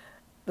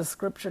 The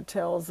scripture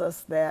tells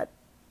us that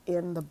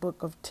in the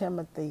book of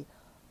Timothy,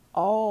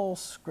 all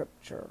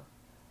scripture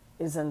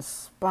is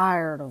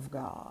inspired of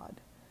God.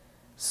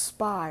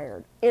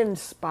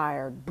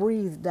 Inspired,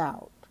 breathed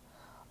out.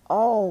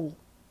 All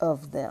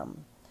of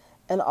them.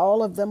 And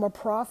all of them are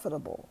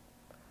profitable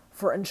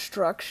for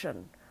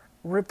instruction,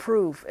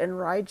 reproof, and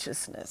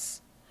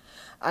righteousness.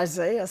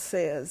 Isaiah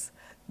says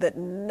that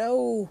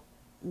no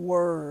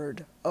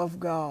word of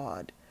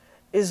God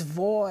is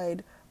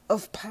void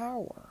of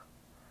power.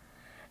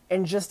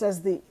 And just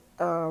as the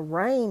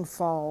rain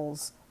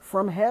falls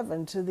from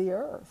heaven to the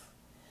earth,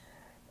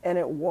 and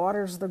it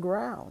waters the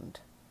ground,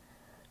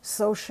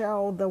 so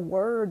shall the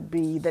word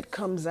be that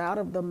comes out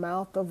of the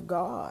mouth of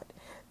God,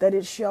 that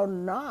it shall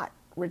not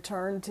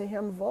return to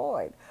him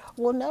void.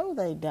 Well, no,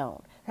 they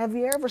don't. Have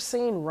you ever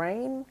seen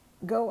rain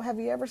go? Have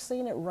you ever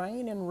seen it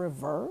rain in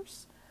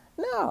reverse?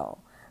 No.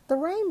 The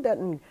rain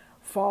doesn't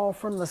fall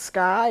from the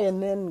sky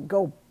and then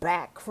go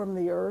back from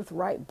the earth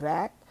right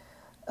back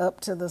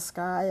up to the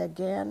sky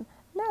again.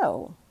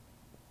 No.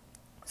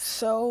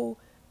 So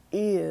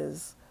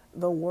is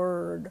the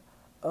word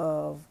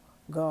of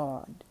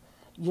God.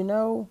 You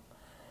know,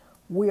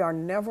 we are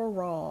never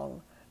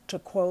wrong to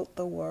quote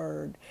the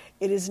word.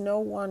 It is no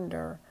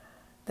wonder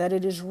that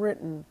it is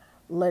written,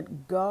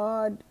 let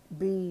God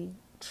be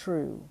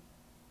true.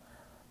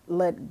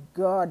 Let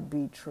God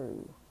be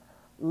true.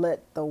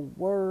 Let the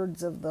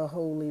words of the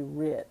Holy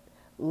Writ,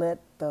 let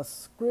the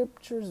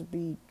scriptures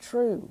be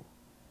true,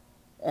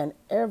 and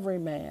every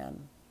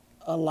man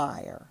a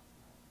liar.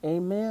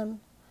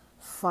 Amen.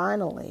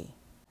 Finally,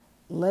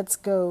 let's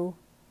go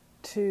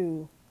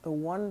to the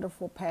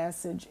wonderful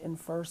passage in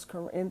 1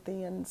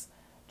 Corinthians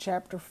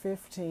chapter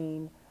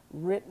 15,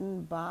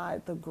 written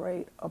by the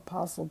great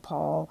Apostle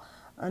Paul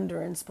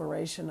under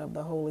inspiration of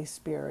the Holy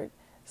Spirit,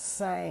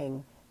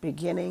 saying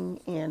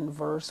beginning in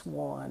verse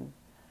 1.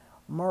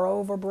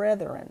 Moreover,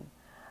 brethren,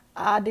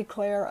 I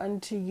declare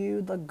unto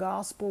you the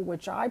gospel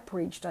which I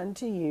preached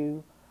unto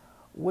you,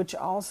 which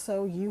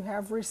also you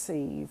have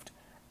received,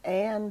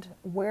 and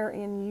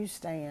wherein you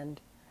stand,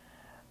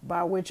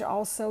 by which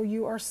also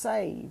you are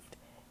saved,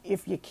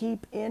 if you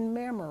keep in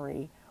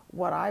memory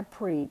what I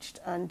preached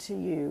unto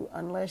you,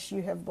 unless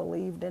you have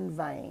believed in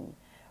vain.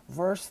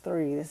 Verse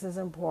 3, this is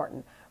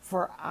important.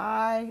 For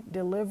I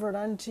delivered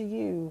unto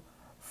you,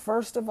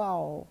 first of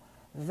all,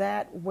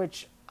 that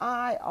which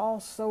I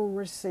also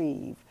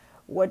received.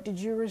 What did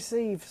you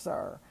receive,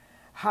 sir?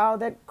 How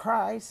that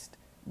Christ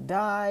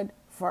died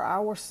for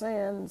our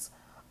sins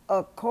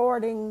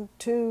according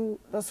to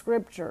the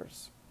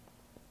Scriptures,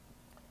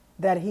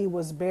 that he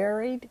was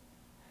buried,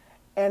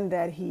 and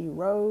that he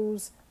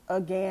rose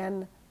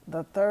again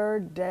the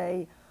third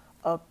day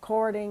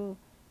according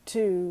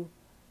to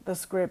the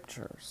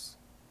Scriptures.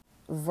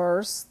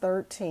 Verse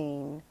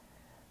 13,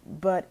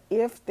 but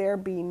if there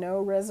be no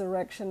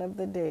resurrection of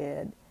the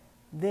dead,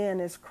 then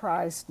is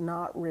Christ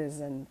not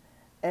risen.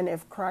 And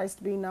if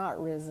Christ be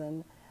not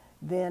risen,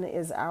 then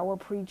is our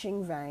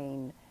preaching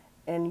vain,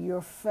 and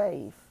your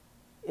faith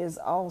is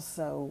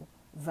also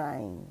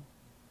vain.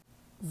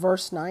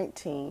 Verse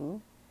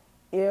 19,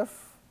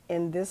 if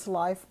in this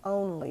life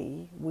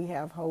only we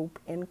have hope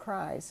in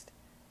Christ,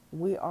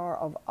 we are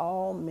of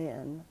all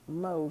men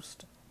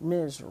most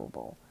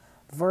miserable.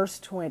 Verse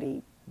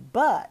 20,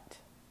 but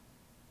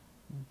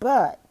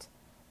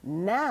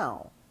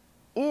now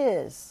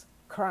is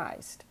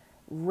Christ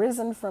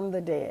risen from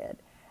the dead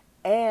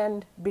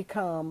and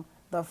become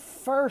the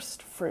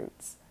first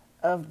fruits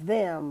of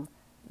them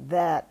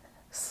that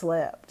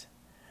slept.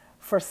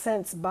 For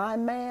since by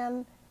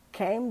man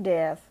came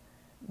death,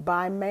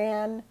 by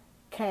man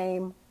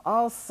came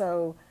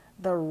also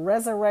the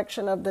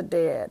resurrection of the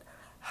dead.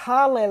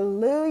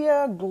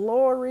 Hallelujah,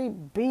 glory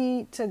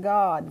be to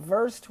God.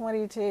 Verse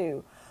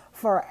 22,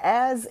 for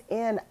as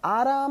in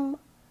Adam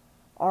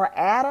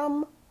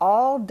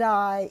all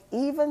die,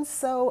 even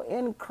so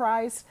in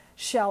Christ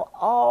shall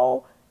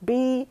all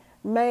be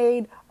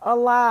made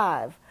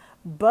alive.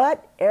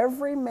 But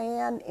every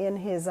man in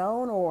his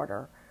own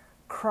order,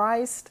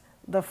 Christ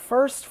the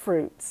first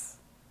fruits,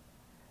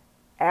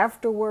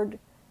 afterward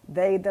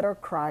they that are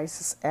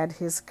Christ's at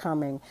his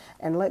coming.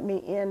 And let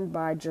me end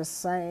by just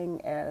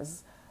saying,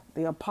 as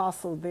the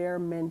apostle there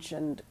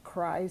mentioned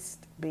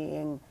Christ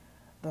being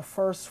the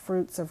first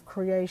fruits of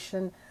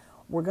creation,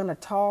 we're going to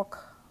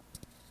talk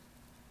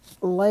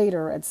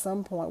later at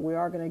some point. We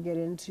are going to get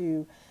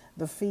into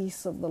the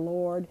feasts of the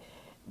Lord.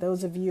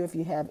 Those of you, if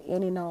you have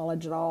any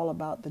knowledge at all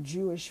about the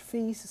Jewish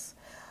feasts,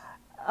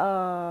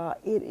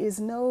 it is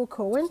no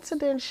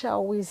coincidence,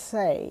 shall we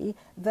say,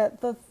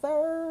 that the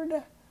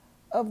third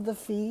of the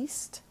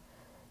feast,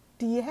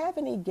 do you have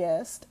any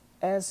guess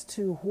as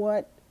to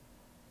what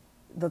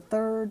the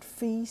third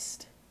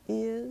feast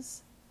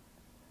is?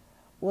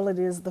 Well, it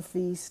is the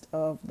feast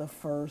of the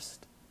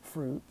first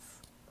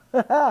fruits.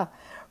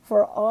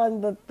 For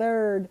on the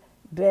third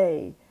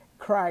day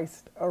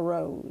Christ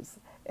arose,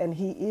 and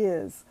he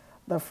is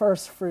the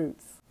first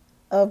fruits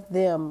of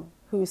them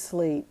who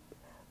sleep,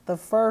 the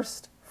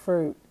first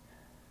fruit,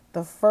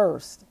 the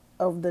first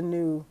of the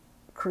new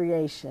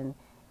creation.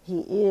 He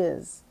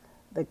is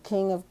the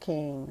King of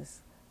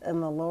kings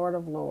and the Lord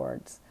of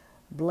lords.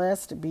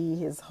 Blessed be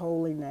his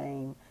holy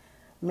name.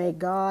 May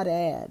God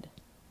add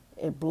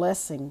a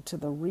blessing to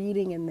the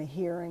reading and the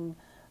hearing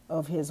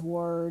of his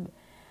word.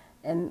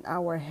 And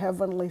our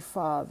Heavenly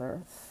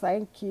Father,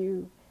 thank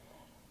you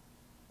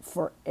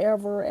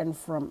forever and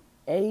from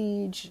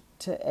age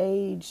to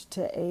age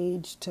to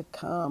age to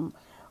come.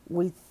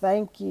 We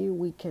thank you.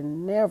 We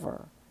can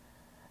never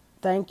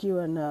thank you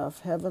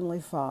enough, Heavenly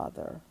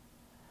Father,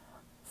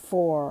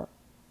 for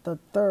the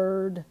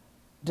third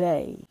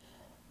day,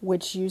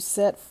 which you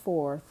set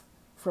forth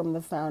from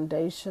the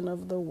foundation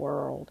of the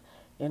world,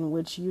 in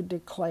which you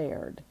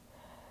declared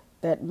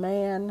that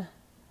man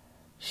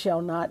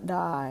shall not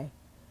die,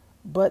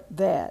 but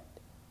that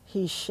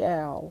he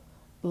shall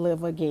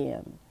live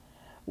again.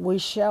 We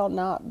shall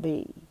not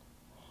be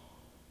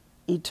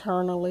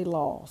eternally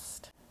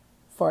lost.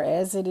 For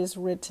as it is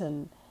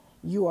written,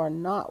 you are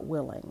not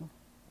willing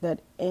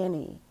that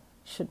any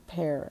should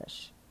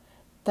perish.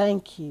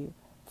 Thank you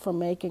for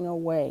making a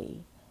way,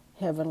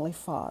 Heavenly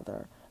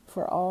Father,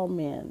 for all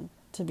men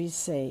to be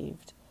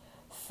saved.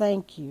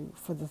 Thank you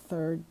for the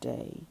third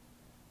day.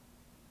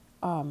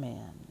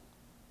 Amen.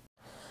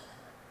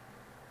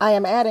 I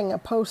am adding a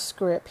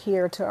postscript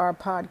here to our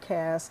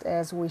podcast,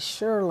 as we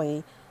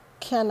surely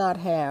cannot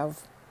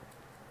have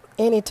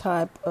any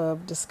type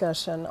of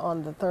discussion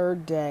on the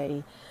third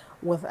day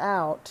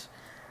without,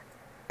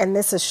 and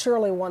this is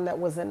surely one that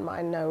was in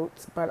my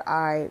notes, but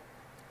I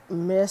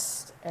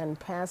missed and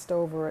passed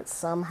over it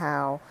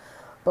somehow,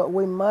 but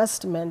we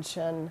must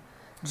mention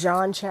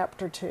John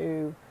chapter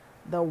 2,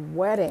 the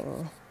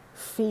wedding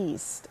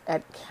feast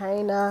at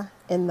Cana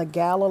in the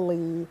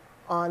Galilee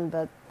on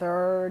the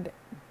third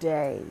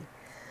day,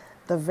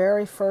 the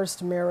very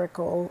first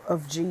miracle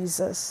of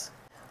Jesus.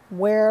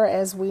 where,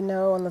 as we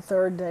know, on the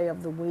third day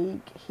of the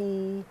week,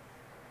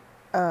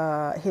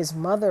 his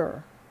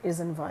mother is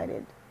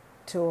invited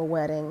to a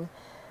wedding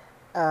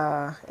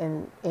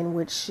in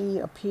which she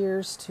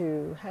appears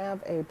to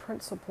have a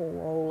principal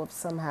role of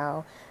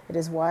somehow. It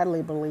is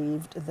widely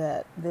believed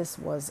that this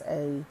was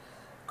a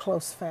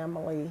close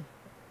family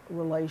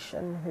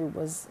relation who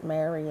was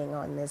marrying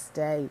on this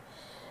day.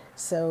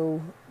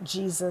 So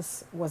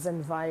Jesus was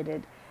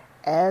invited,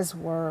 as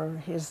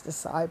were his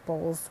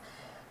disciples,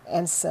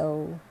 and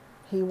so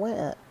he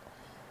went.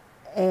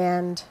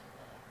 And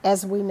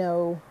as we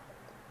know,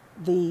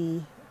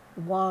 the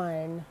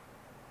wine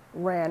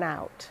ran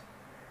out.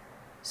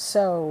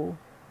 So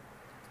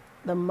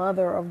the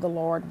mother of the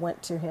Lord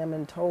went to him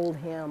and told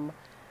him,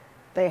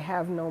 they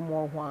have no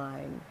more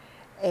wine.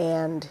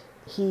 And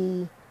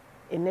he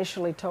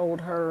initially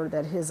told her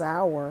that his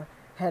hour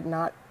had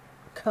not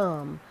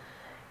come,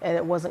 and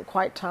it wasn't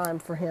quite time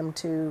for him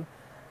to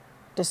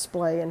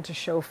display and to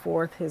show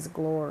forth his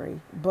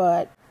glory.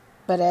 But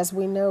as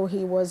we know,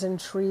 he was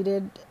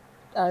entreated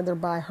either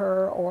by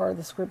her, or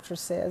the scripture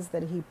says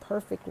that he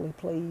perfectly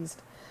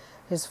pleased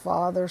his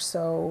father.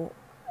 So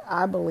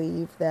I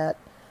believe that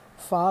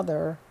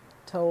father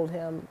told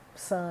him,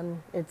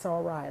 son, it's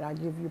all right. I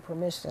give you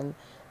permission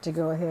to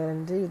go ahead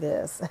and do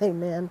this.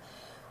 Amen.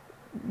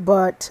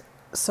 But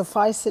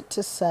suffice it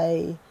to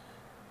say,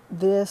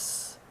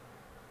 this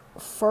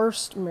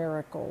first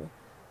miracle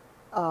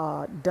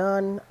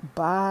done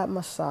by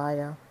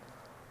Messiah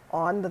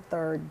on the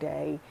third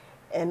day,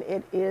 and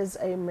it is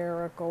a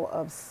miracle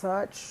of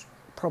such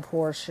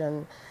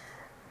proportion.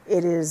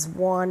 It is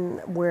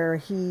one where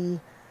he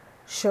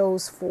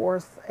shows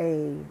forth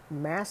a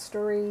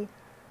mastery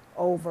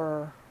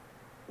over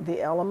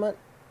the element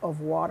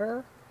of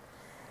water,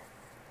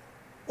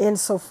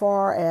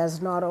 insofar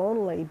as not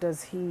only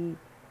does he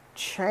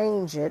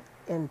change it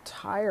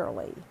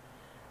entirely,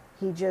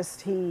 he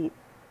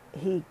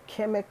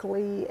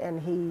chemically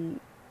and he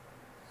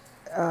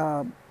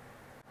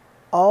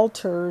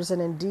alters,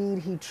 and indeed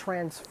he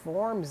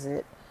transforms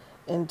it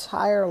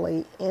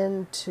entirely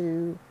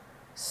into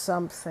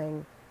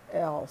something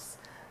else.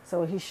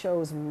 So he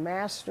shows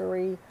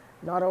mastery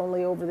not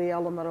only over the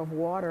element of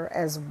water,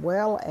 as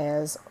well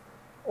as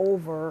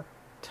over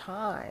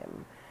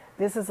time.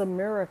 This is a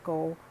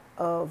miracle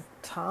of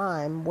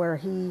time where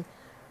he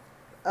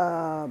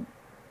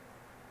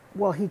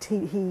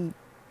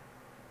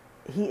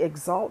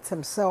exalts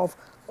himself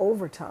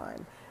over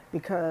time,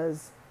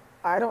 because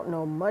I don't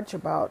know much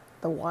about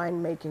the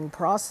winemaking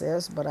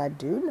process, but I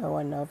do know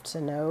enough to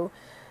know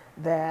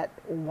that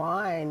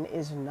wine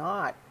is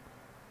not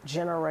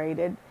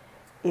generated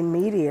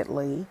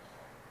immediately,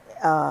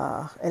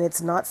 and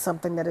it's not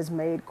something that is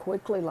made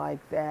quickly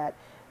like that.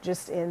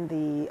 Just in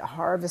the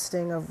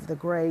harvesting of the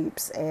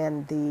grapes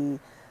and the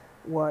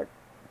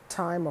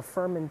time of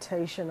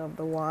fermentation of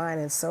the wine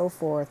and so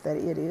forth, that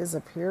it is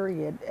a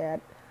period at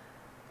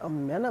a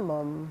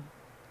minimum,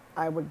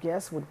 I would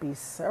guess, would be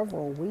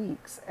several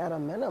weeks at a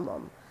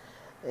minimum,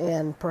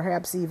 and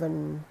perhaps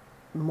even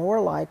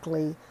more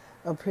likely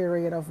a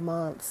period of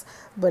months.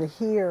 But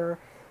here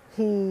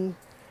he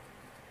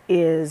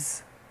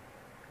is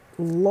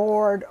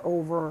Lord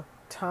over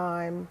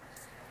time,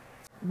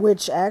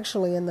 which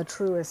actually in the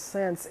truest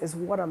sense is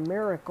what a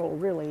miracle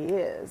really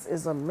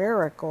is a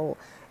miracle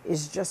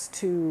is just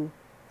to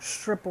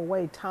strip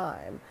away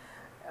time.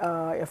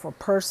 If a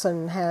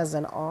person has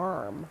an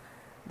arm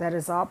that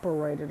is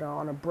operated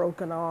on, a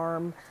broken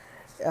arm,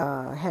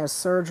 has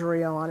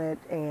surgery on it,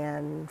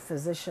 and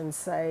physicians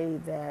say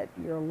that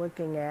you're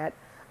looking at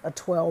a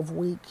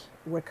 12-week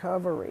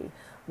recovery.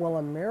 Well,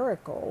 a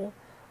miracle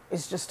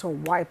is just to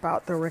wipe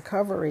out the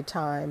recovery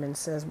time and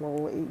says,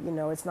 well,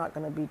 it's not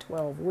going to be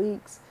 12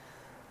 weeks,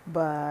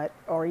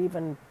 or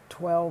even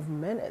 12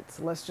 minutes.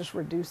 Let's just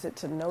reduce it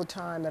to no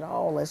time at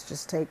all. Let's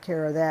just take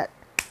care of that.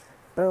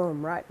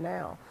 Boom, right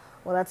now.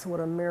 Well, that's what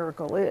a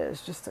miracle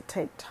is, just to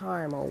take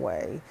time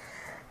away.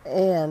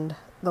 And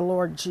the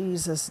Lord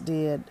Jesus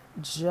did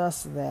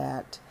just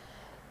that.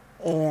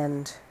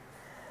 And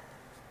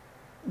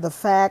the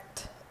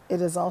fact,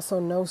 it is also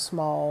no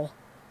small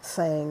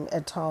thing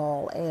at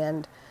all.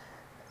 And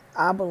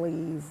I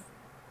believe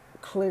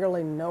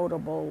clearly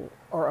notable,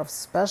 or of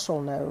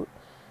special note,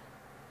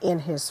 in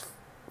his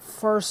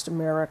first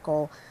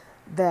miracle,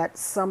 that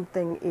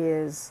something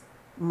is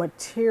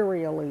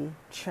materially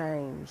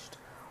changed.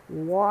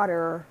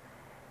 Water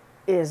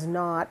is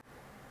not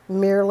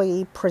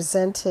merely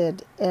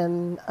presented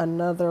in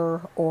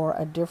another or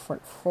a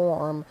different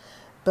form,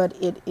 but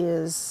it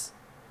is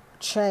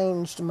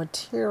changed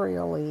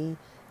materially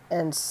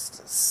and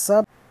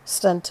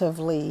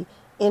substantively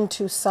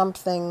into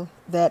something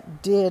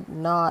that did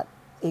not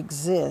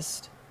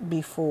exist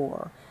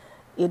before.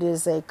 It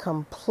is a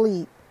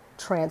complete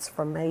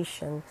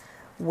transformation,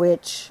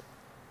 which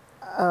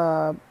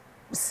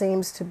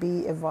seems to be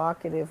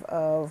evocative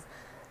of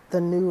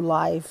the new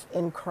life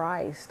in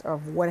Christ,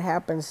 of what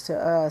happens to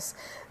us,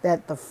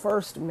 that the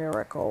first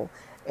miracle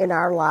in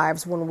our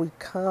lives when we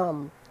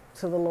come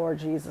to the Lord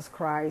Jesus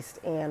Christ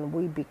and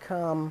we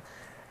become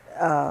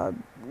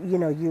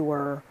you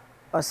were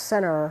a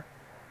sinner,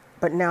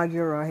 but now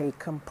you're a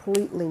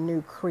completely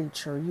new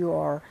creature. You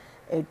are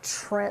a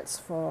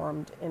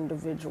transformed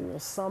individual,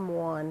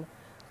 someone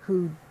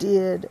who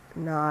did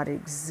not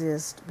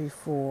exist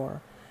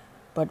before.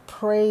 But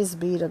praise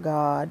be to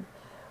God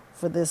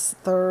for this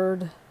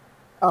for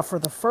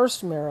the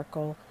first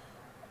miracle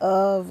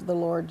of the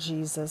Lord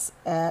Jesus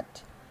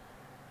at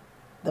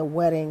the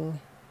wedding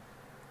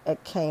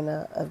at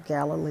Cana of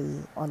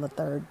Galilee on the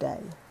third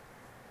day.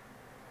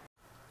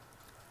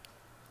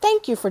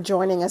 Thank you for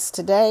joining us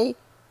today.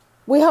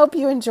 We hope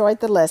you enjoyed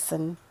the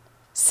lesson.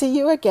 See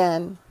you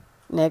again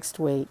next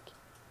week.